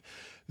smooth.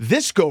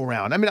 This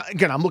go-around, I mean,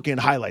 again, I'm looking at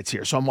highlights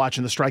here, so I'm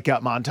watching the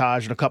strikeout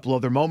montage and a couple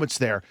other moments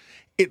there.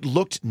 It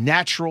looked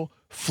natural,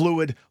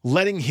 fluid,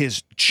 letting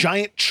his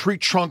giant tree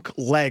trunk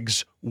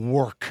legs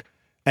work.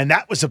 And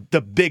that was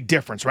the big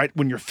difference, right?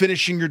 When you're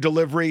finishing your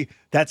delivery,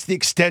 that's the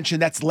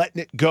extension, that's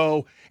letting it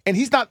go. And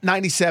he's not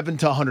 97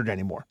 to 100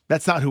 anymore.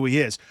 That's not who he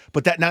is.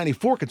 But that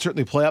 94 can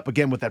certainly play up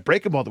again with that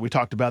breaking ball that we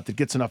talked about that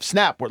gets enough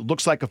snap where it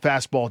looks like a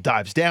fastball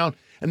dives down,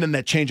 and then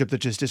that changeup that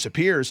just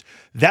disappears.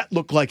 That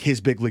looked like his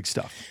big league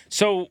stuff.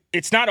 So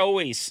it's not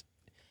always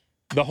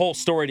the whole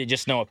story to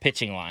just know a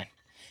pitching line.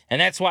 And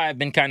that's why I've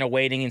been kind of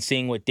waiting and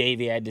seeing what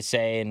Davey had to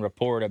say and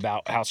report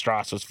about how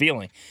Strauss was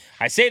feeling.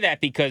 I say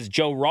that because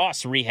Joe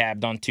Ross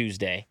rehabbed on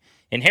Tuesday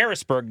in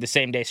Harrisburg the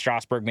same day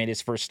Strasburg made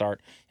his first start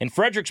in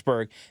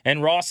Fredericksburg,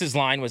 and Ross's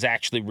line was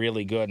actually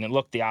really good, and it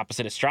looked the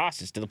opposite of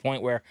Strauss's to the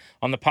point where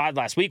on the pod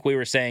last week we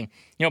were saying,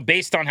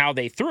 based on how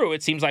they threw,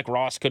 it seems like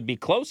Ross could be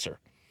closer.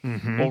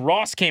 Mm-hmm. Well,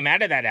 Ross came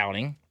out of that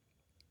outing,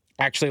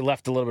 actually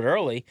left a little bit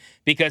early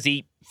because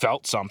he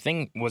felt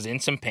something, was in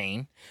some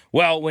pain.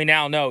 Well, we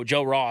now know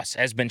Joe Ross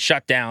has been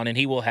shut down and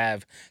he will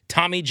have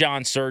Tommy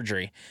John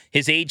surgery.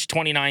 His age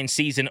 29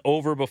 season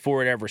over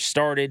before it ever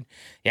started.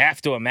 You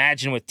have to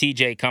imagine with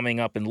TJ coming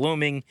up and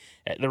looming,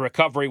 the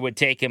recovery would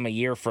take him a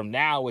year from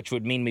now, which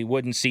would mean we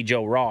wouldn't see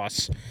Joe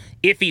Ross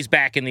if he's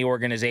back in the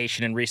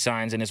organization and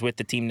resigns and is with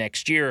the team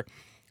next year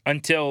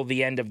until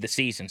the end of the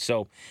season.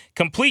 So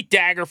complete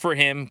dagger for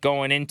him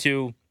going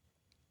into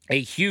a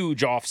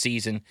huge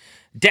offseason.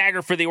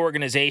 Dagger for the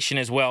organization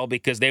as well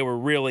because they were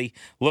really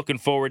looking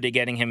forward to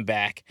getting him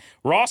back.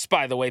 Ross,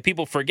 by the way,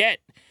 people forget,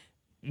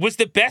 was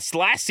the best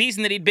last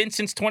season that he'd been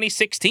since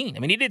 2016. I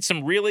mean, he did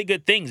some really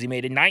good things. He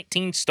made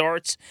 19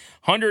 starts,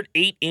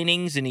 108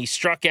 innings, and he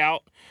struck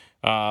out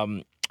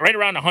right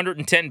around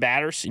 110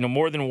 batters,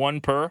 more than one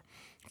per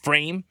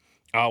frame.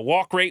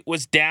 Walk rate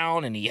was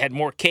down, and he had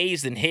more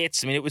Ks than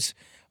hits. I mean, it was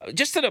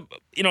just kind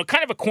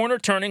of a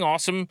corner-turning,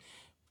 awesome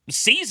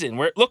season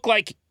where it looked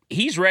like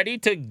he's ready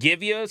to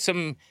give you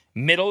some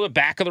middle to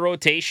back of the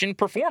rotation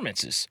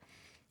performances.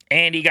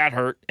 And he got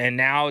hurt, and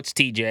now it's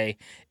TJ,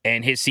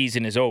 and his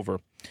season is over.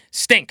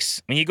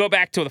 Stinks. When you go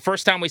back to the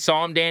first time we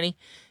saw him, Danny,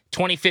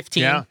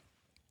 2015,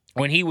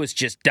 when he was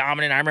just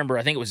dominant.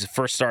 I think it was his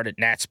first start at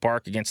Nats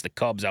Park against the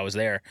Cubs. I was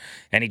there,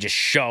 and he just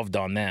shoved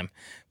on them.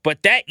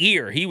 But that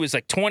year, he was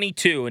like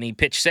 22, and he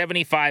pitched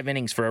 75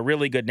 innings for a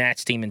really good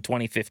Nats team in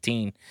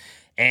 2015.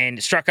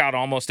 And struck out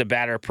almost a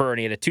batter per, and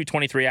he had a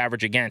 223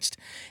 average against.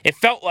 It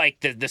felt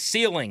like the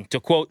ceiling, to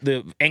quote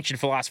the ancient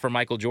philosopher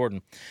Michael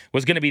Jordan,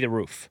 was going to be the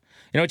roof.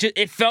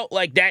 It felt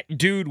like that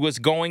dude was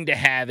going to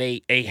have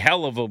a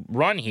hell of a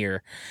run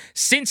here.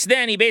 Since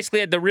then, he basically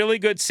had the really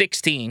good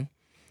 16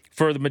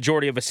 for the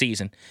majority of a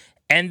season.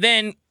 And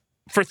then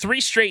for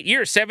 3 straight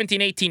years,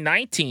 17, 18,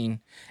 19,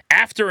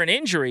 after an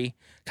injury,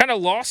 kind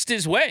of lost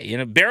his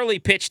way. Barely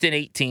pitched in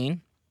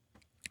 18.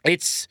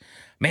 It's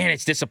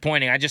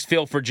disappointing. I just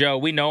feel for Joe.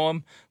 We know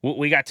him.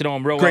 We got to know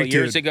him real well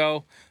years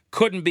ago.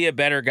 Couldn't be a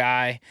better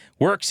guy.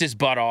 Works his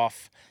butt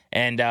off.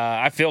 And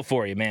I feel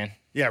for you, man.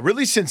 Yeah,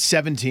 really since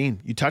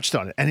 17. You touched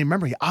on it. And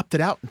remember, he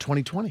opted out in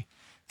 2020.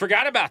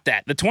 Forgot about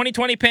that. The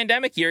 2020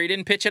 pandemic year, he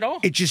didn't pitch at all.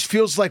 It just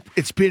feels like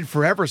it's been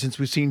forever since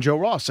we've seen Joe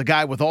Ross, a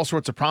guy with all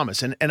sorts of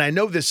promise. And I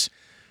know this.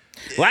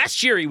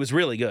 Last year, he was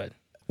really good.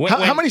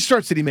 How many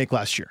starts did he make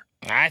last year?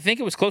 I think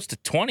it was close to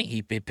 20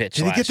 he pitched last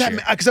year. Did he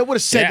get that? Because I would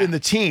have said in the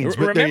teens.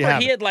 But remember,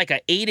 he had like an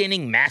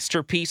 8-inning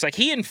masterpiece. Like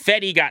he and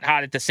Fetty got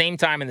hot at the same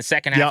time in the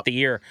second half of the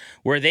year,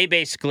 where they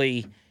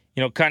basically,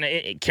 kind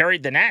of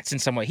carried the Nats in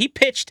some way. He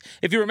pitched,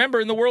 if you remember,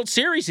 in the World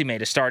Series, he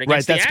made a start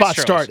against the Astros. Right, that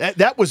spot start.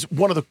 That was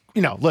one of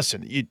the,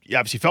 listen, you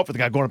obviously felt for the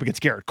guy going up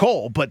against Garrett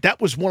Cole, but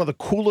that was one of the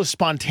coolest,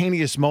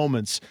 spontaneous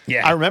moments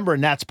I remember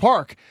in Nats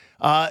Park,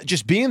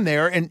 just being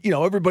there, and,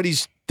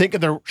 everybody's thinking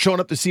they're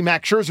showing up to see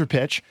Max Scherzer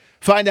pitch,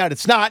 find out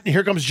it's not, and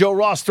here comes Joe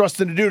Ross thrust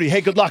into duty.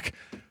 Hey, good luck.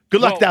 Good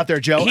luck out there,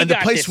 Joe. And the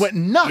place went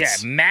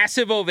nuts. Yeah,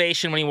 massive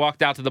ovation when he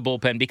walked out to the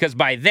bullpen because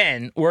by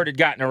then, word had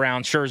gotten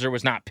around Scherzer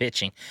was not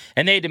pitching.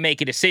 And they had to make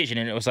a decision,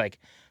 and it was like,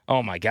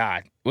 oh, my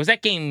God. Was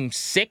that game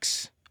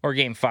 6 or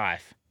game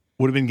 5?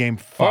 Would have been game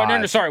 5. Oh,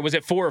 no, sorry. Was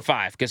it 4 or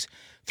 5? Because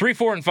 3,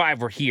 4, and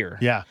 5 were here.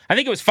 Yeah. I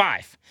think it was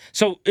 5.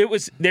 So they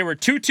were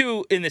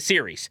 2-2 in the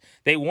series.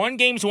 They won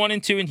games 1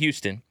 and 2 in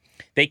Houston.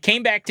 They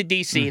came back to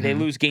D.C. They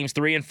lose games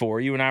 3 and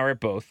 4. You and I were at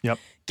both. Yep.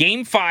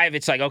 Game 5,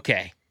 it's like,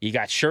 okay, you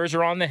got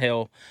Scherzer on the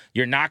hill.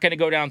 You're not going to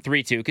go down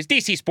 3-2. Because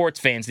D.C. sports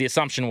fans, the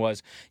assumption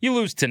was, you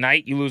lose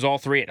tonight, you lose all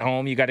 3 at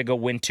home, you got to go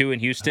win 2 in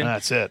Houston.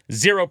 That's it.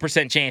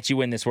 0% chance you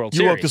win this World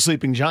Series. You woke the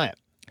sleeping giant.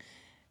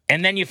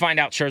 And then you find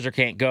out Scherzer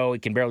can't go. He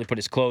can barely put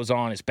his clothes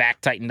on. His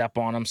back tightened up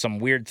on him. Some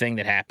weird thing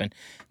that happened.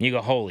 And you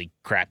go, holy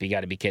crap, you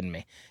got to be kidding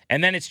me.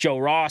 And then it's Joe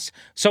Ross.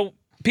 So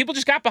people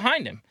just got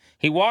behind him.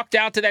 He walked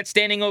out to that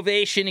standing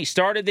ovation. He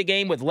started the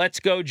game with "Let's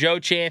Go Joe"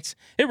 chants.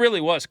 It really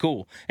was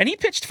cool. And he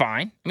pitched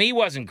fine. I mean, he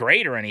wasn't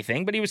great or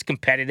anything, but he was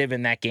competitive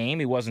in that game.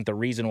 He wasn't the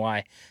reason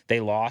why they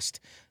lost.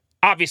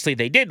 Obviously,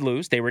 they did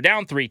lose. They were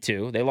down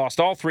 3-2. They lost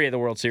all 3 of the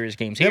World Series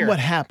games here. And what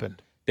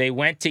happened? They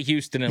went to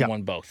Houston and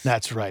won both.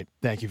 That's right.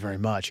 Thank you very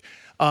much.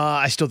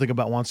 I still think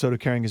about Juan Soto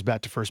carrying his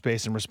bat to first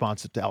base in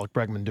response to Alec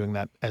Bregman doing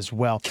that as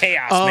well.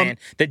 Chaos, man.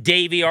 The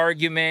Davey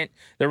argument,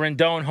 the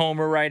Rendon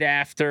homer right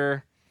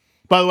after.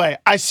 By the way,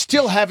 I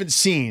still haven't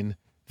seen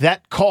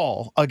that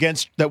call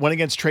that went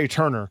against Trey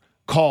Turner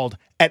called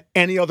at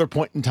any other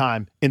point in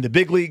time in the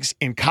big leagues,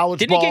 in college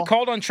Didn't ball. Didn't he get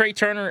called on Trey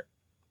Turner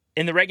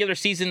in the regular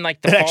season,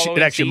 like the It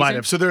following actually season? might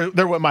have. So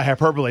there went my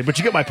hyperbole, but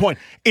you get my point.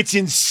 It's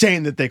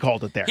insane that they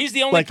called it there. He's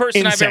the only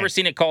person I've ever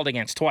seen it called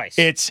against twice.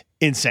 It's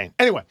insane.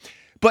 Anyway,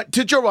 but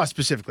to Joe Ross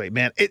specifically,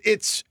 man,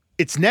 it's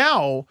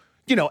now,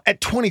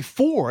 at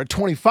 24, at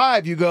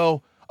 25, you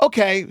go,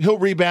 okay, he'll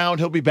rebound,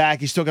 he'll be back,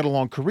 he's still got a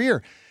long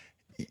career.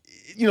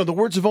 The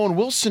words of Owen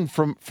Wilson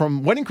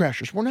from Wedding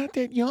Crashers, we're not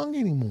that young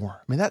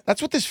anymore. I mean,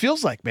 that's what this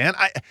feels like, man.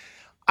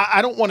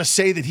 I don't want to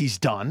say that he's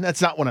done.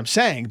 That's not what I'm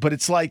saying, but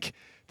it's like,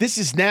 this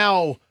is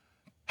now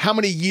how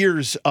many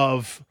years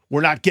of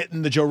we're not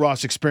getting the Joe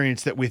Ross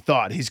experience that we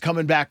thought. He's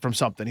coming back from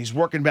something. He's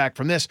working back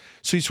from this.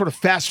 So you sort of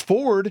fast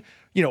forward,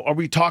 are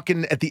we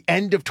talking at the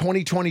end of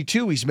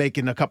 2022, he's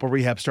making a couple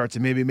rehab starts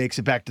and maybe makes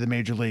it back to the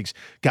major leagues,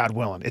 God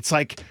willing. It's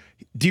like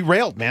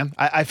derailed, man.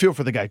 I feel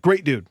for the guy.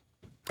 Great dude.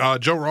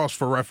 Joe Ross,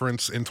 for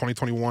reference, in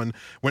 2021,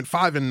 went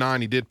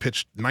 5-9. He did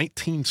pitch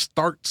 19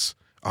 starts,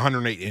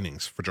 108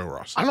 innings for Joe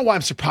Ross. I don't know why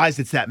I'm surprised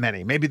it's that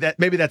many. Maybe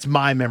that's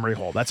my memory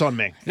hole. That's on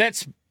me.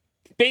 That's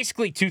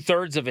basically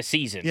 2/3 of a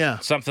season. Yeah.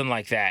 Something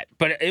like that.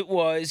 But it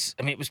was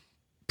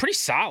pretty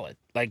solid.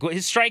 Like,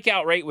 his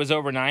strikeout rate was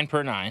over 9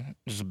 per 9.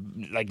 It was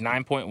like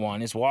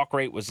 9.1. His walk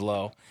rate was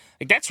low.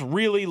 Like, that's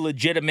really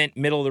legitimate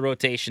middle of the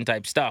rotation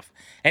type stuff.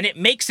 And it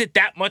makes it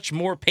that much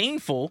more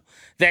painful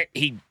that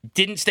he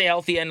didn't stay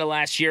healthy end of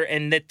last year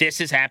and that this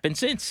has happened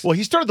since. Well,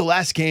 he started the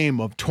last game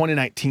of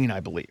 2019, I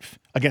believe,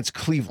 against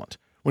Cleveland,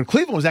 when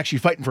Cleveland was actually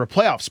fighting for a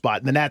playoff spot,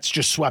 and the Nats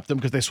just swept them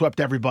because they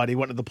swept everybody,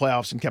 went to the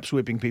playoffs and kept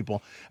sweeping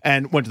people,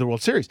 and went to the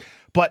World Series.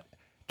 But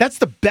that's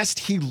the best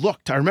he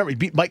looked. I remember he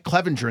beat Mike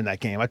Clevenger in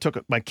that game. I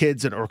took my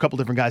kids or a couple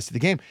different guys to the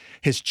game.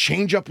 His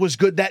changeup was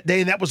good that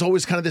day, and that was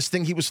always kind of this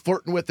thing he was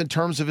flirting with in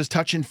terms of his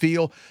touch and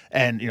feel.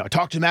 And, I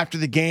talked to him after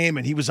the game,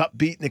 and he was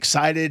upbeat and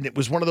excited. And it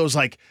was one of those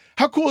like,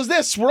 how cool is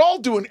this?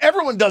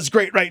 Everyone does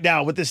great right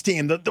now with this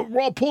team.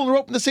 We're all pulling the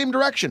rope in the same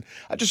direction.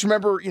 I just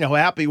remember, how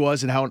happy he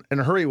was and how in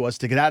a hurry he was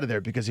to get out of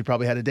there because he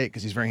probably had a date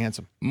because he's very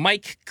handsome.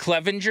 Mike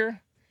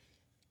Clevenger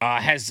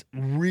has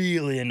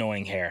really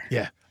annoying hair.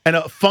 Yeah, and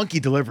a funky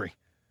delivery.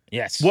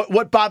 Yes.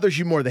 What bothers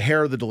you more, the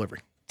hair or the delivery?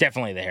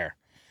 Definitely the hair.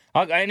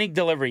 Any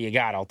delivery you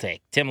got, I'll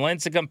take. Tim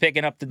Lincecum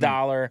picking up the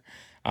dollar.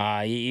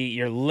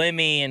 You're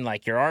limmy and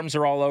like your arms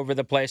are all over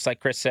the place like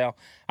Chris Sale.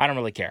 I don't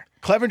really care.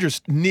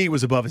 Clevenger's knee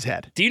was above his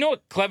head. Do you know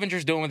what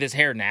Clevenger's doing with his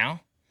hair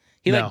now?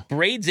 He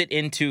braids it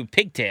into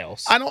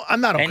pigtails. I'm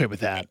not okay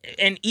with that.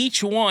 And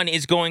each one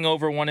is going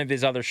over one of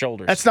his other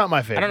shoulders. That's not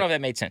my favorite. I don't know if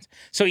that made sense.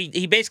 So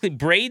he basically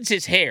braids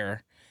his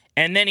hair,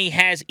 and then he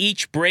has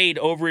each braid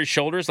over his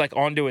shoulders, like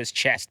onto his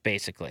chest,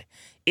 basically.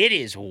 It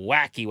is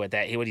wacky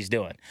what he's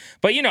doing.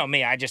 But you know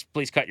me, I just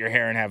please cut your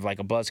hair and have like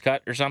a buzz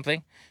cut or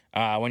something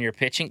when you're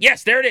pitching.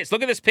 Yes, there it is.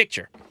 Look at this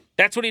picture.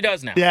 That's what he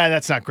does now. Yeah,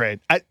 that's not great.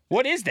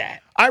 What is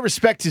that? I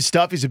respect his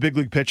stuff. He's a big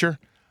league pitcher.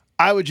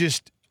 I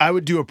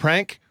would do a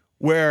prank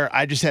where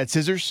I just had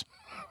scissors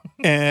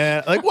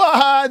and like,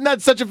 wow, isn't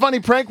that such a funny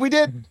prank we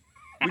did?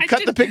 We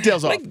cut the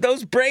pigtails off. Like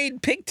those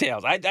braid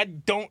pigtails. I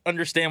don't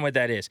understand what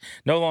that is.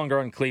 No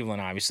longer in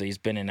Cleveland, obviously. He's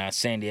been in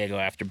San Diego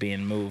after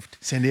being moved.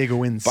 San Diego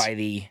wins. By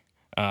the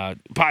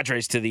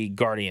Padres to the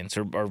Guardians,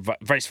 or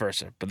vice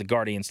versa, but the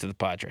Guardians to the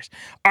Padres.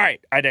 All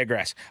right, I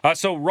digress.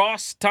 So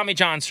Ross, Tommy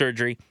John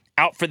surgery,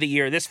 out for the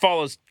year. This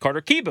follows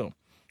Carter Kieboom,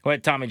 who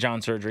had Tommy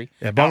John surgery.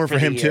 Yeah, bummer for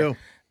him too.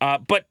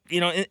 But,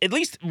 at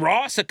least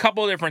Ross, a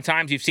couple of different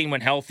times you've seen when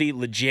healthy,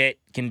 legit,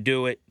 can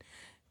do it.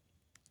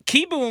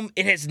 Kieboom,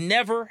 it has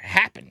never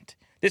happened.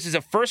 This is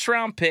a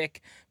first-round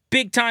pick,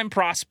 big-time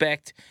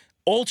prospect,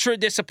 ultra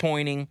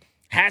disappointing,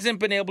 hasn't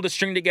been able to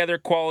string together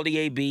quality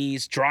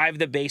ABs, drive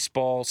the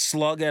baseball,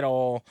 slug at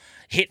all,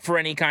 hit for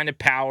any kind of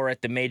power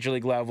at the major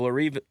league level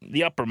or even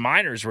the upper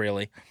minors,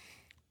 really.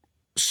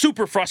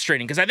 Super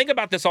frustrating, because I think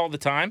about this all the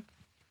time.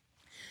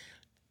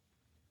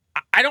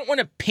 I don't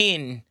want to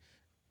pin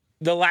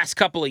the last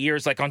couple of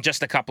years like on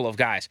just a couple of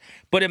guys,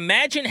 but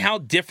imagine how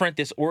different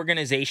this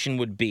organization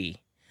would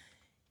be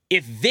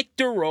if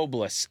Victor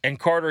Robles and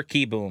Carter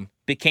Kieboom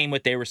became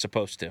what they were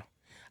supposed to.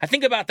 I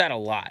think about that a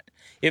lot.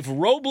 If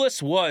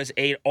Robles was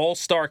an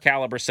all-star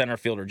caliber center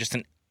fielder, just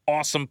an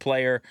awesome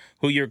player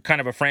who you're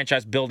kind of a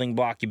franchise building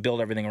block, you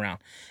build everything around,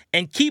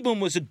 and Kieboom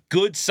was a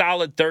good,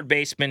 solid third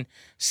baseman,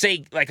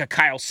 say like a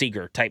Kyle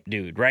Seager type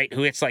dude, right,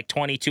 who hits like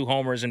 22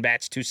 homers and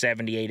bats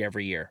 278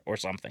 every year or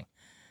something.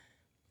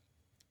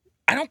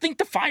 I don't think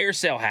the fire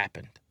sale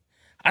happened.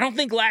 I don't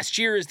think last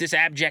year is this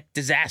abject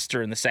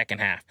disaster in the second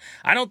half.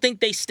 I don't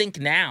think they stink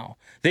now.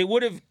 They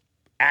would have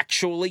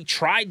actually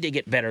tried to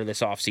get better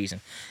this offseason.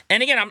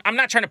 And again, I'm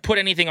not trying to put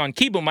anything on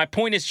Kieboom. My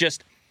point is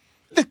just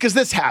because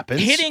this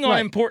happens. Hitting on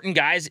important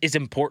guys is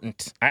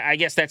important. I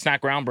guess that's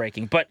not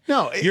groundbreaking, but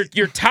no,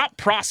 your top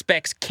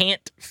prospects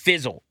can't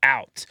fizzle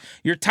out.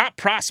 Your top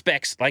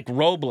prospects like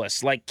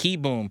Robles, like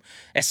Kieboom,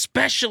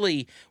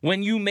 especially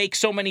when you make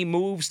so many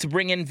moves to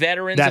bring in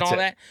veterans and all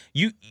that,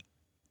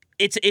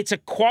 it's a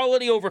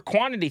quality over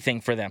quantity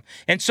thing for them.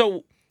 And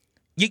so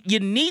you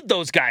need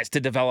those guys to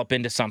develop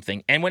into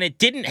something. And when it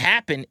didn't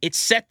happen, it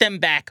set them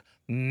back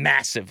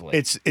massively.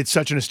 It's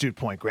such an astute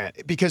point,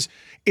 Grant, because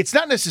it's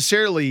not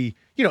necessarily,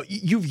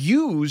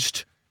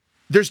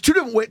 there's two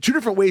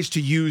different ways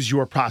to use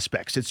your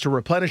prospects. It's to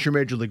replenish your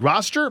major league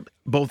roster,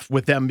 both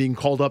with them being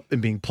called up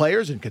and being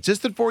players and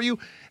consistent for you,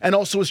 and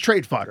also as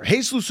trade fodder.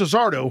 Jesus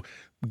Luzardo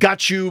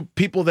got you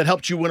people that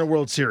helped you win a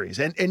World Series.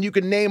 And you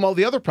can name all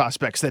the other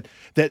prospects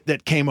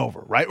that came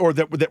over, right? Or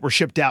that were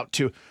shipped out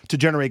to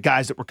generate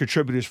guys that were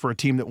contributors for a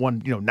team that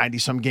won,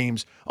 90-some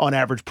games on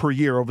average per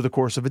year over the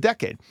course of a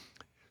decade.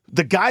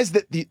 The guys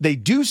that they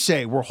do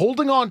say we're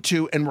holding on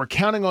to and we're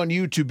counting on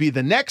you to be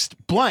the next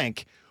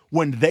blank,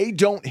 when they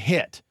don't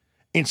hit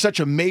in such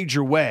a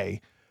major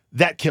way,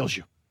 that kills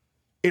you.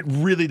 It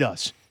really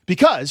does.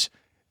 Because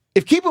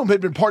if Keepum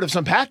had been part of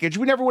some package,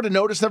 we never would have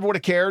noticed, never would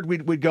have cared.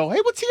 We'd go, hey,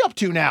 what's he up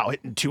to now?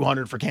 Hitting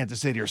 200 for Kansas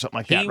City or something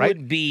like that, right?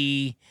 He would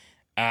be,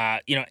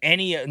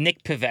 any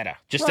Nick Pivetta,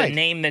 just a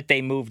name that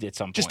they moved at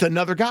some point. Just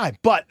another guy.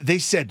 But they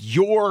said,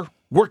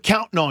 we're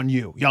counting on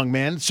you, young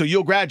man, so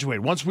you'll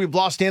graduate. Once we've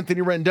lost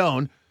Anthony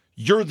Rendon,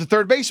 you're the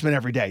third baseman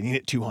every day and you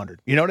hit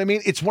 200. You know what I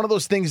mean? It's one of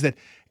those things that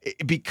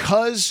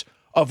because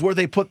of where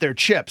they put their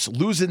chips,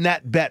 losing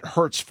that bet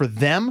hurts for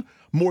them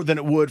more than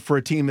it would for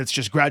a team that's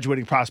just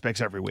graduating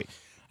prospects every week.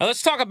 Now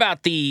let's talk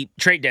about the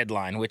trade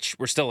deadline, which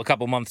we're still a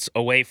couple months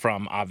away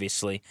from,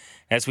 obviously,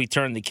 as we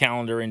turn the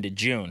calendar into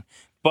June.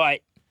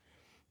 But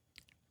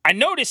I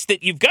noticed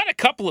that you've got a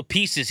couple of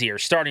pieces here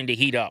starting to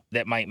heat up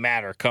that might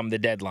matter come the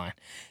deadline.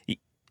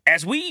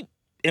 As we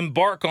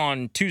embark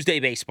on Tuesday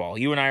baseball,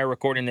 you and I are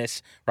recording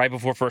this right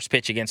before first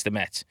pitch against the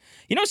Mets.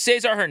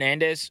 Cesar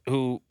Hernandez,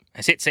 who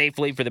has hit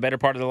safely for the better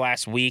part of the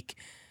last week,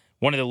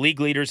 one of the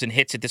league leaders in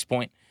hits at this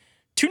point,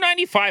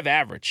 295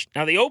 average.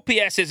 Now, the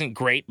OPS isn't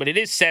great, but it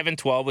is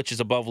 712, which is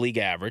above league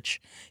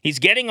average. He's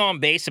getting on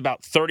base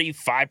about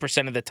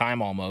 35% of the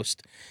time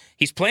almost.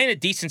 He's playing a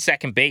decent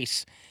second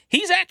base.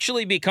 He's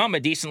actually become a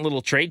decent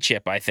little trade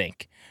chip, I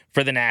think,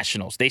 for the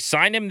Nationals. They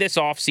signed him this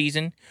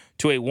offseason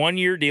to a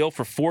one-year deal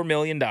for $4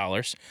 million.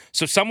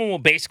 So someone will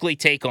basically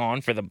take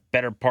on, for the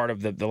better part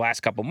of the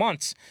last couple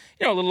months,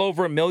 a little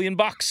over $1 million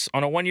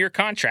on a one-year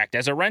contract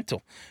as a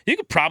rental. You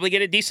could probably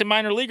get a decent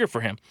minor leaguer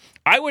for him.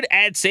 I would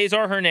add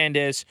Cesar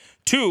Hernandez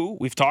to,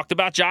 we've talked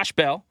about Josh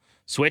Bell,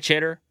 switch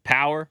hitter,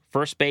 power,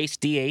 first base,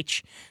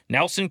 DH.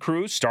 Nelson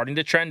Cruz starting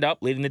to trend up,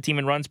 leading the team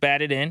in runs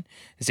batted in.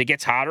 As it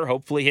gets hotter,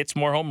 hopefully hits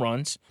more home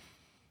runs.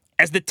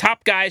 As the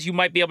top guys you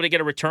might be able to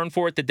get a return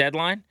for at the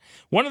deadline,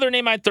 one other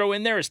name I'd throw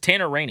in there is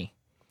Tanner Rainey.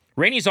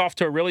 Rainey's off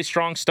to a really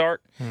strong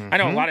start. I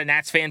know a lot of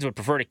Nats fans would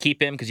prefer to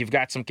keep him because you've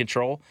got some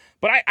control.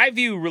 But I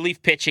view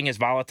relief pitching as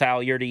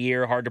volatile year to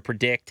year, hard to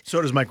predict.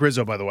 So does Mike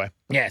Rizzo, by the way.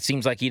 Yeah, it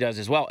seems like he does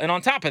as well. And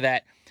on top of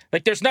that,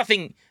 there's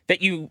nothing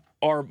that you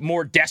are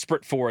more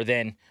desperate for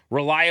than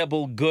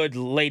reliable, good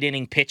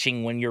late-inning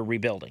pitching when you're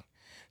rebuilding.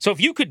 So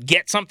if you could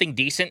get something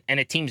decent and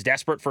a team's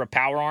desperate for a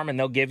power arm and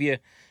they'll give you,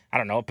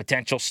 a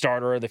potential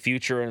starter of the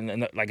future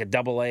and like a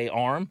double-A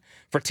arm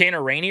for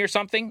Tanner Rainey or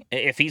something,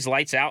 if he's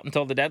lights out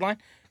until the deadline,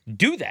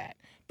 do that.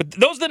 But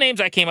those are the names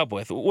I came up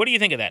with. What do you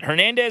think of that?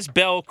 Hernandez,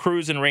 Bell,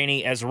 Cruz, and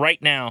Rainey as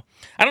right now.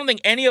 I don't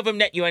think any of them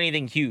net you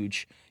anything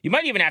huge. You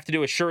might even have to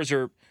do a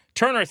Scherzer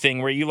Turner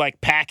thing where you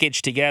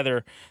package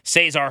together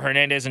Cesar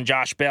Hernandez and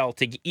Josh Bell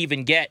to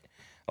even get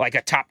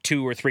a top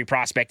 2 or 3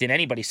 prospect in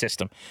anybody's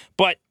system.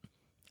 But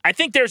I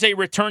think there's a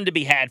return to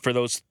be had for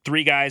those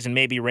 3 guys and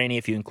maybe Rainey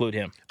if you include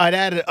him. I'd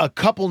add a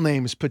couple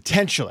names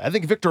potentially. I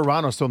think Victor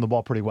Arano's throwing the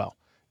ball pretty well.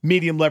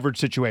 Medium leverage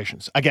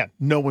situations. Again,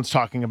 no one's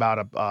talking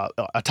about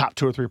a top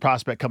 2 or 3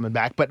 prospect coming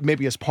back, but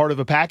maybe as part of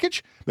a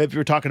package. Maybe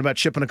we're talking about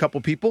shipping a couple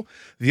people.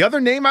 The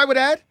other name I would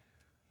add,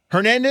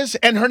 Hernandez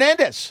and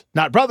Hernandez.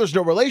 Not brothers,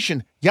 no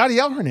relation.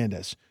 Yadiel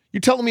Hernandez. You're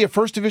telling me a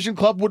first division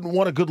club wouldn't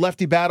want a good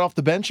lefty bat off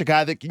the bench, a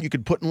guy that you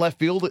could put in left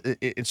field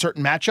in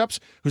certain matchups,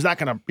 who's not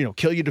going to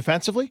kill you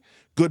defensively?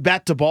 Good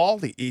bat to ball.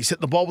 He's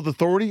hitting the ball with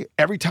authority.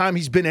 Every time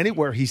he's been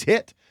anywhere, he's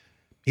hit.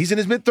 He's in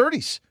his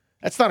mid-30s.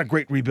 That's not a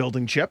great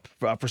rebuilding chip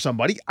for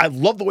somebody. I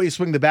love the way he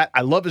swings the bat.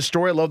 I love his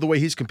story. I love the way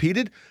he's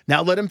competed.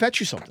 Now let him fetch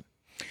you something.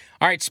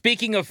 All right,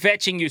 speaking of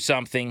fetching you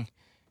something,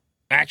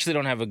 I actually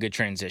don't have a good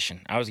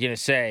transition. I was going to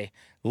say,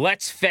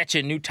 let's fetch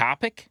a new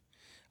topic.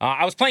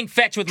 I was playing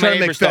fetch with my neighbor's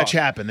dog. Trying to make fetch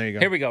happen. There you go.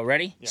 Here we go.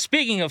 Ready? Yeah.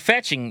 Speaking of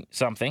fetching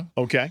something.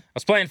 Okay. I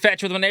was playing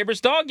fetch with my neighbor's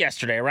dog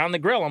yesterday around the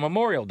grill on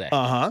Memorial Day.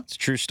 Uh-huh. It's a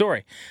true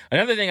story.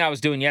 Another thing I was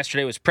doing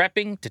yesterday was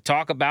prepping to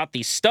talk about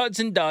the studs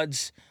and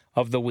duds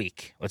of the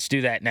week. Let's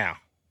do that now.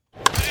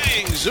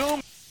 Bang,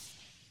 zoom.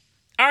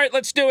 All right,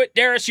 let's do it.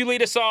 Darius, you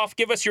lead us off.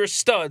 Give us your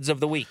studs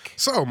of the week.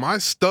 So my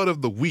stud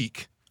of the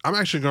week, I'm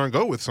actually going to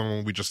go with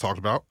someone we just talked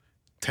about,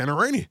 Tanner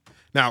Rainey.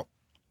 Now,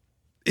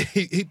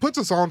 he puts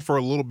us on for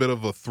a little bit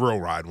of a thrill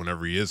ride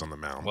whenever he is on the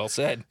mound. Well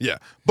said. Yeah,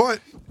 but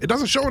it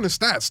doesn't show in his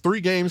stats.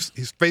 3 games,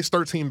 he's faced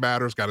 13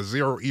 batters, got a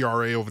 0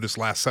 ERA over this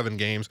last 7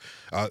 games,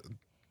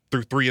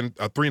 through 3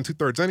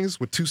 2/3 innings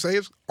with 2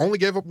 saves. Only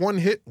gave up 1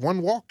 hit,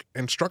 1 walk,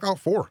 and struck out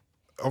 4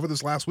 over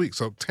this last week.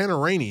 So Tanner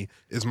Rainey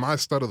is my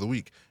stud of the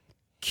week.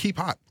 keep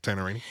hot,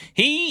 Tanner Rainey.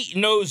 He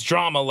knows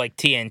drama like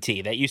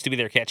TNT. That used to be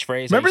their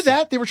catchphrase. Remember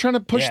that? They were trying to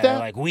push that?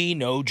 Like, we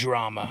know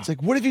drama. It's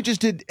like, what if you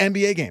just did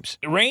NBA games?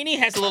 Rainey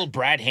has a little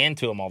Brad Hand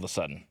to him all of a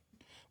sudden,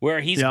 where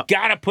he's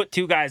got to put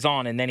two guys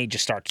on, and then he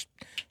just starts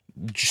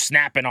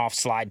snapping off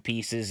slide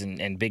pieces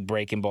and big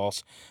breaking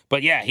balls.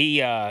 But yeah,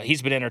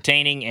 he's been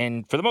entertaining,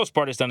 and for the most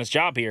part has done his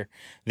job here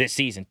this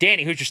season.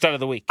 Danny, who's your stud of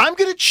the week? I'm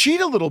going to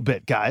cheat a little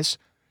bit, guys.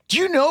 Do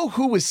you know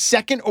who was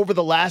second over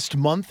the last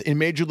month in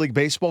Major League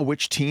Baseball?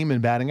 Which team in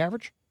batting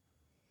average?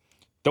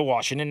 The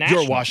Washington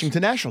Nationals. Your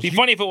Washington Nationals. It'd be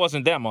funny if it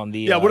wasn't them on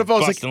the what if I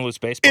was Bustin' Loose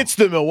Baseball. It's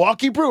the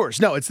Milwaukee Brewers.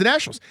 No, it's the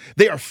Nationals.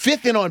 They are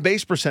 5th in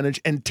on-base percentage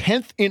and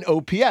 10th in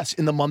OPS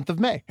in the month of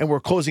May. And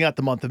we're closing out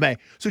the month of May.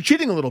 So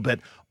cheating a little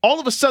bit. All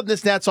of a sudden,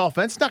 this Nats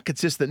offense, not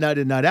consistent night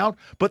in, night out,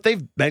 but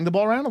they've banged the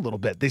ball around a little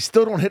bit. They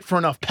still don't hit for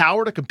enough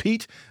power to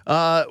compete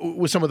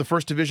with some of the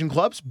first division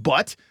clubs,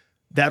 but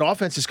that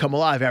offense has come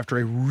alive after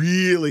a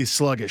really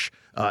sluggish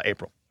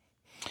April.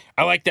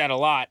 I like that a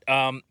lot.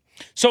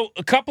 So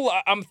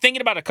I'm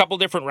thinking about a couple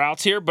different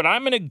routes here, but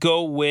I'm going to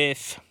go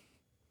with,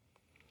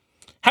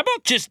 how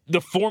about just the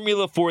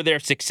formula for their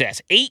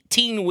success?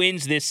 18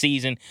 wins this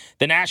season.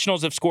 The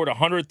Nationals have scored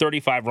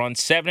 135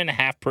 runs,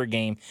 7.5 per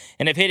game,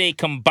 and have hit a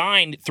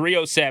combined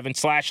 307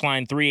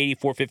 /line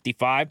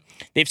 384.55.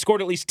 They've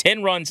scored at least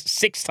 10 runs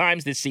 6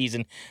 times this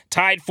season,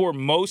 tied for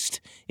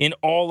most in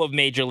all of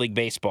Major League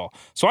Baseball.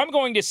 So I'm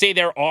going to say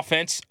their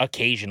offense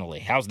occasionally.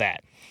 How's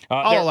that?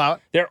 I'll allow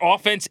it. Their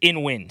offense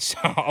in wins.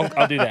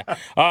 I'll do that.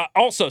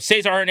 Also,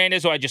 Cesar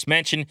Hernandez, who I just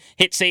mentioned,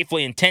 hit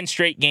safely in 10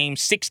 straight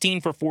games,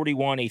 16 for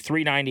 41, a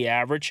 390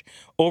 average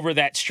over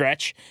that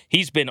stretch.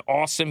 He's been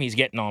awesome. He's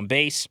getting on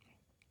base.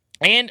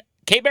 And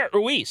K-Barrett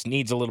Ruiz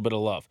needs a little bit of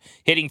love.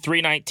 Hitting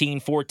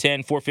 319,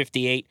 410,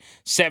 458,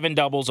 7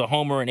 doubles, a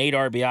homer, and 8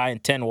 RBI,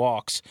 and 10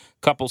 walks.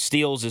 Couple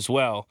steals as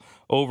well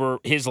over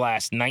his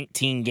last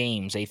 19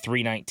 games, a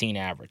 319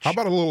 average. How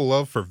about a little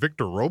love for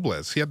Victor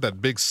Robles? He had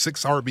that big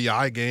 6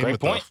 RBI game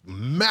with a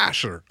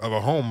masher of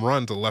a home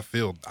run to left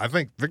field. I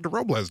think Victor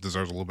Robles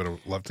deserves a little bit of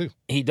love, too.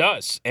 He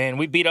does, and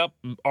we beat up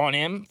on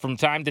him from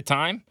time to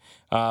time,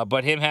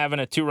 but him having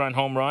a 2-run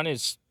home run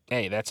is...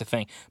 Hey, that's a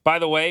thing. By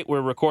the way,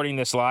 we're recording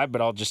this live, but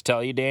I'll just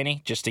tell you,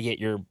 Danny, just to get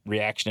your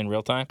reaction in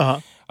real time.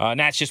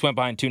 Nats just went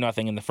behind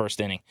 2-0 in the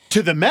first inning.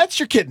 To the Mets?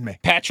 You're kidding me.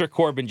 Patrick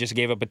Corbin just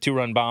gave up a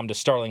 2-run bomb to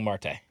Starling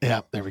Marte.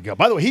 Yeah, there we go.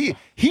 By the way,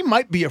 he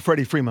might be a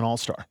Freddie Freeman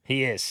All-Star.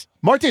 He is.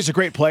 Marte's a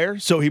great player,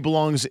 so he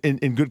belongs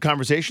in good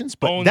conversations.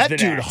 But Owns that the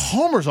dude Nats.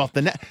 homers off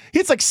the net. He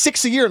hits like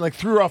 6 a year and like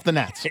 3 off the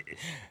Nats.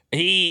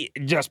 He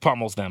just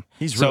pummels them.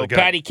 He's really good.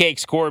 So Patty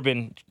Cakes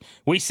Corbin,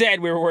 we said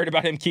we were worried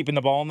about him keeping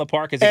the ball in the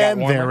park as he got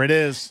warmer. There it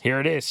is.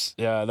 Here it is.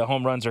 The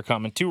home runs are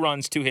coming. 2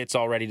 runs, 2 hits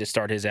already to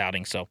start his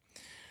outing. So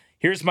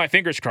here's my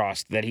fingers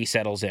crossed that he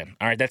settles in.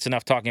 All right, that's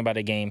enough talking about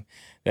a game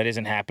that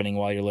isn't happening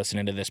while you're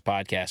listening to this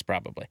podcast,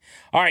 probably.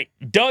 All right,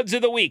 duds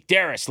of the week.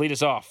 Darius, lead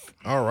us off.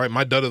 All right,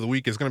 my dud of the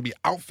week is going to be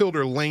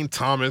outfielder Lane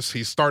Thomas.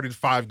 He started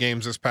 5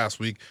 games this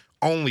past week.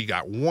 Only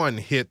got 1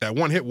 hit. That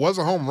 1 hit was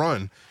a home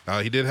run.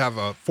 He did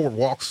have 4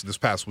 walks this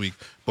past week,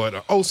 but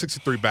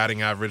 .063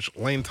 batting average.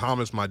 Lane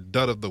Thomas, my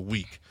dud of the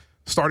week.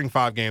 Starting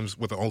 5 games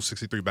with an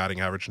 .063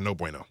 batting average, no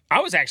bueno. I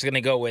was actually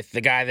going to go with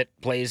the guy that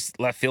plays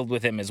left field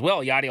with him as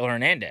well, Yadiel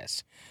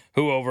Hernandez,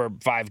 who over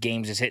 5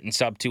 games is hitting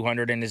sub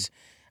 200 and is,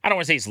 I don't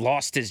want to say he's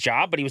lost his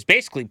job, but he was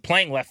basically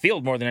playing left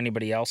field more than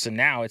anybody else, and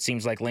now it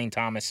seems like Lane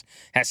Thomas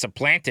has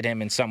supplanted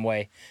him in some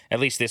way, at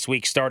least this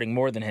week, starting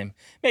more than him.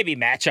 Maybe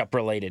matchup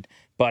related,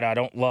 but I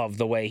don't love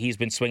the way he's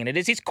been swinging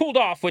it. He's cooled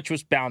off, which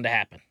was bound to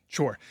happen.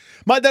 Sure.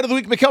 My dud of the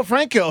week, Maikel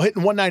Franco,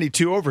 hitting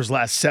 192 over his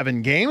last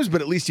 7 games,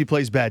 but at least he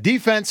plays bad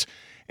defense,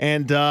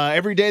 and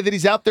every day that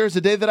he's out there is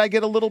a day that I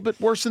get a little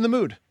bit worse in the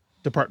mood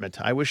department.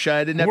 I wish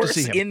I didn't have to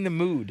see him. Worse in the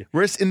mood.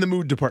 Worse in the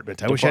mood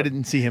department. I wish I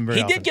didn't see him very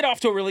often. He did get off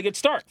to a really good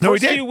start. No,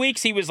 First he did. few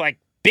weeks, he was like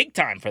big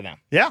time for them.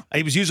 Yeah,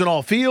 he was using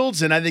all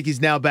fields, and I think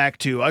he's now back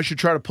to, I should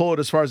try to pull it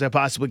as far as I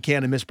possibly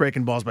can and miss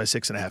breaking balls by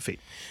 6.5 feet.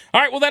 All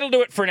right, well, that'll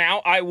do it for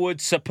now, I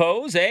would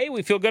suppose.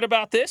 We feel good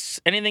about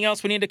this. Anything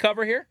else we need to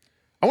cover here?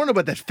 I want to know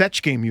about that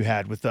fetch game you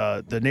had with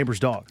the neighbor's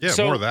dog. Yeah,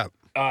 more of that.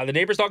 The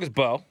neighbor's dog is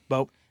Bo.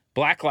 Bo.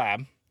 Black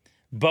Lab.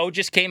 Bo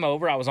just came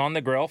over. I was on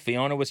the grill.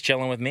 Fiona was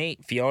chilling with me.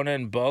 Fiona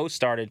and Bo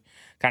started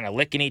kind of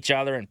licking each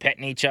other and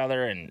petting each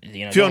other, and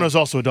Fiona's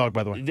also a dog,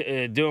 by the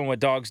way. Doing what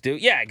dogs do.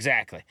 Yeah,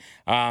 exactly.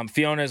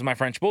 Fiona is my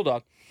French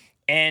bulldog,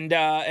 and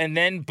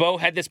then Bo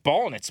had this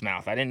ball in its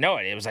mouth. I didn't know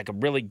it. It was like a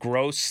really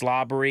gross,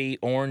 slobbery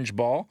orange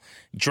ball.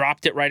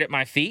 Dropped it right at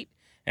my feet,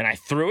 and I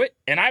threw it.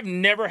 And I've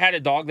never had a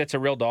dog that's a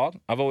real dog.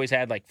 I've always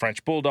had like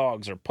French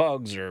bulldogs or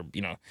pugs or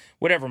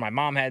whatever my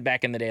mom had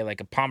back in the day, like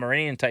a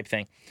Pomeranian type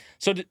thing.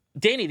 So,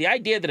 Danny, the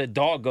idea that a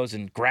dog goes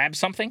and grabs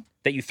something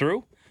that you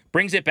threw,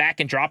 brings it back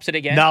and drops it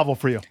again. Novel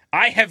for you.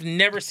 I have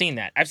never seen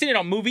that. I've seen it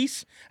on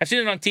movies. I've seen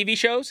it on TV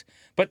shows.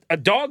 But a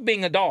dog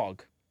being a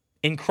dog,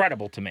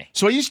 incredible to me.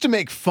 So I used to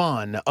make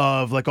fun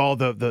of like all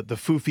the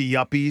foofy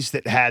yuppies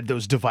that had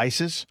those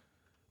devices.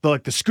 The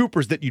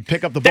scoopers that you'd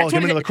pick up the ball,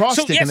 give them the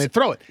lacrosse stick, and they'd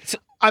throw it.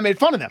 I made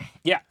fun of them.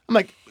 Yeah. I'm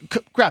like,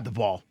 grab the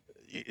ball.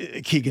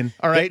 Keegan.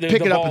 All right, The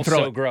pick it up and throw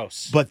so it.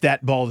 gross. But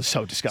that ball is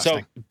so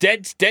disgusting. So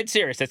dead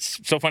serious.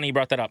 That's so funny you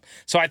brought that up.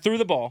 So I threw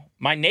the ball.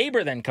 My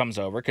neighbor then comes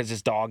over because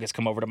his dog has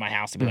come over to my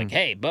house to be like,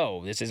 "Hey,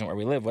 Bo, this isn't where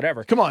we live.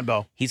 Whatever. Come on,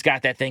 Bo." He's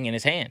got that thing in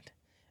his hand,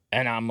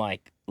 and I'm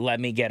like, "Let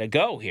me get a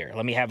go here.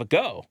 Let me have a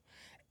go."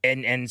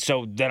 And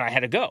so then I had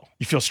to go.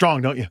 You feel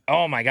strong, don't you?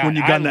 Oh my God! When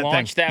you gun that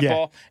launched thing. that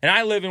ball, and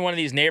I live in one of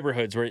these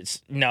neighborhoods where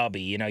it's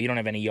nubby. You don't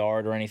have any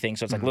yard or anything,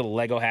 so it's like little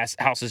Lego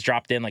houses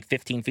dropped in like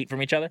 15 feet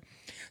from each other.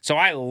 So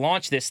I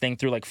launched this thing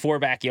through like 4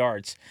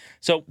 backyards.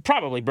 So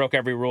probably broke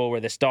every rule where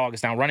this dog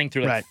is now running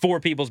through like 4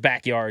 people's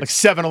backyards. Like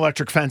 7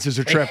 electric fences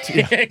are tripped.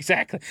 Yeah.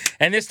 Exactly.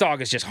 And this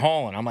dog is just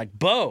hauling. I'm like,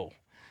 Bo.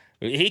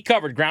 He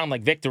covered ground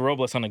like Victor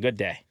Robles on a good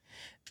day.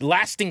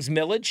 Lastings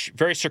millage,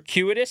 very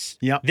circuitous.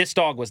 Yep. This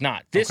dog was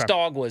not. This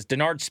dog was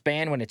Denard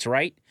Span when it's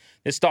right.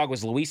 This dog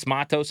was Luis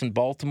Matos in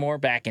Baltimore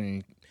back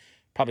in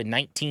probably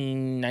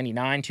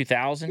 1999,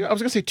 2000. I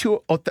was going to say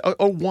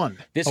 2001.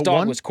 This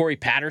dog was Corey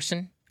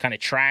Patterson, kind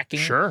of tracking.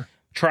 Sure.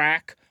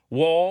 Track,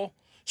 wall.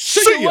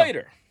 See you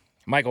later.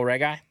 Michael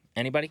Regai,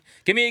 anybody?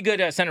 Give me a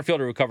good center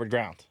fielder who covered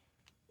ground.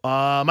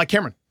 Mike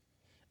Cameron.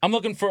 I'm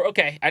looking for,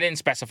 I didn't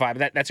specify,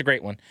 but that's a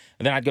great one.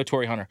 And then I'd go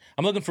Torrey Hunter.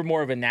 I'm looking for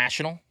more of a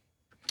national.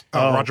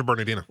 Roger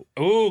Bernardino.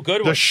 Ooh,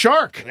 good one. The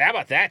Shark. How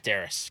about that,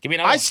 Darius? Give me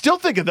another I one. still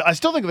think of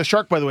the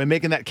Shark, by the way,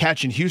 making that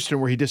catch in Houston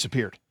where he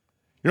disappeared.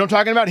 You know what I'm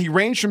talking about? He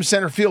ranged from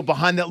center field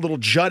behind that little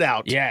jut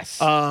out.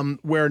 Yes.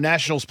 Where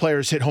Nationals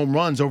players hit home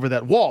runs over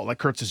that wall, like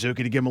Kurt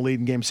Suzuki to give him a lead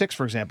in Game 6,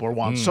 for example, or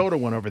Juan Soto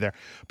went over there.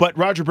 But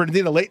Roger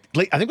Bernardino, late,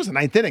 I think it was the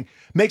 9th inning,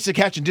 makes the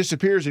catch and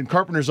disappears, and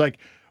Carpenter's like,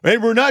 "Hey,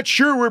 we're not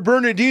sure where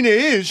Bernardino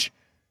is.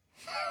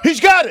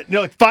 He's got it."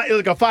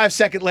 Like a 5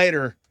 second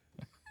later.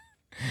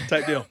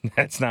 Type deal.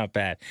 That's not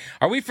bad.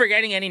 Are we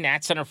forgetting any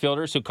Nat center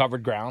fielders who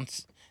covered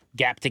grounds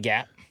gap to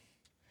gap?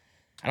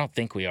 I don't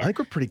think we are. I think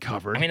we're pretty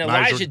covered. I mean,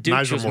 Elijah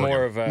Dukes was Morgan.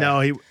 more of a...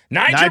 No,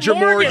 Nigel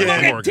Morgan. Look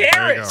at There you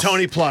Darius. go.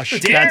 Tony Plush.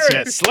 Darius,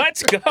 That's it.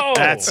 let's go.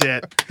 That's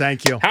it.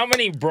 Thank you. How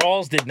many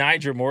brawls did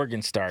Nigel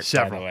Morgan start,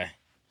 Several. by the way?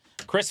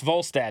 Chris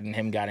Volstad and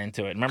him got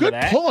into it. Remember Good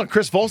that? pull on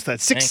Chris Volstad.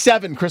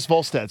 6'7", Chris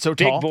Volstad. So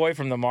Big tall. boy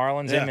from the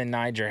Marlins. Yeah. Him and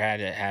Niger had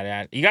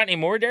it. You got any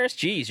more, Darius?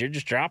 Jeez, you're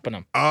just dropping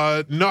them.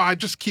 No, I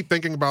just keep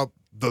thinking about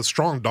the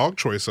strong dog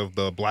choice of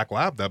the black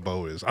lab that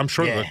Bo is. I'm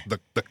sure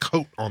the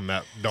coat on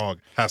that dog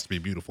has to be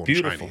beautiful and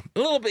shiny. A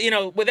little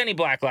bit, with any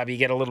black lab, you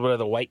get a little bit of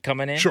the white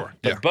coming in. Sure,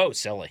 But yeah. Bo's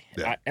silly.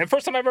 Yeah. And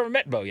first time I've ever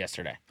met Bo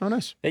yesterday. Oh,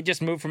 nice. They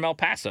just moved from El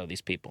Paso,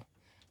 these people,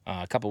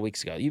 a couple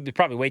weeks ago. You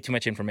probably way too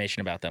much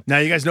information about them. Now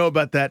you guys know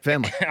about that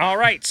family. All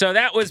right, so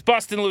that was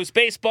Bustin' Loose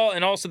Baseball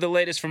and also the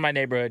latest from my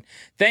neighborhood.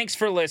 Thanks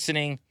for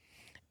listening,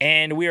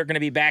 and we are going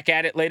to be back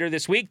at it later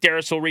this week.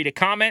 Darius will read a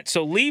comment,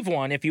 so leave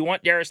one if you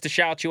want Darius to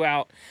shout you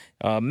out.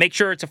 Make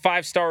sure it's a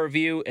 5-star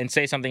review and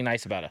say something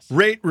nice about us.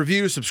 Rate,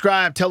 review,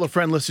 subscribe, tell a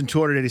friend, listen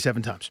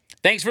 287 times.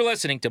 Thanks for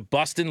listening to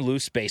Bustin'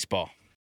 Loose Baseball.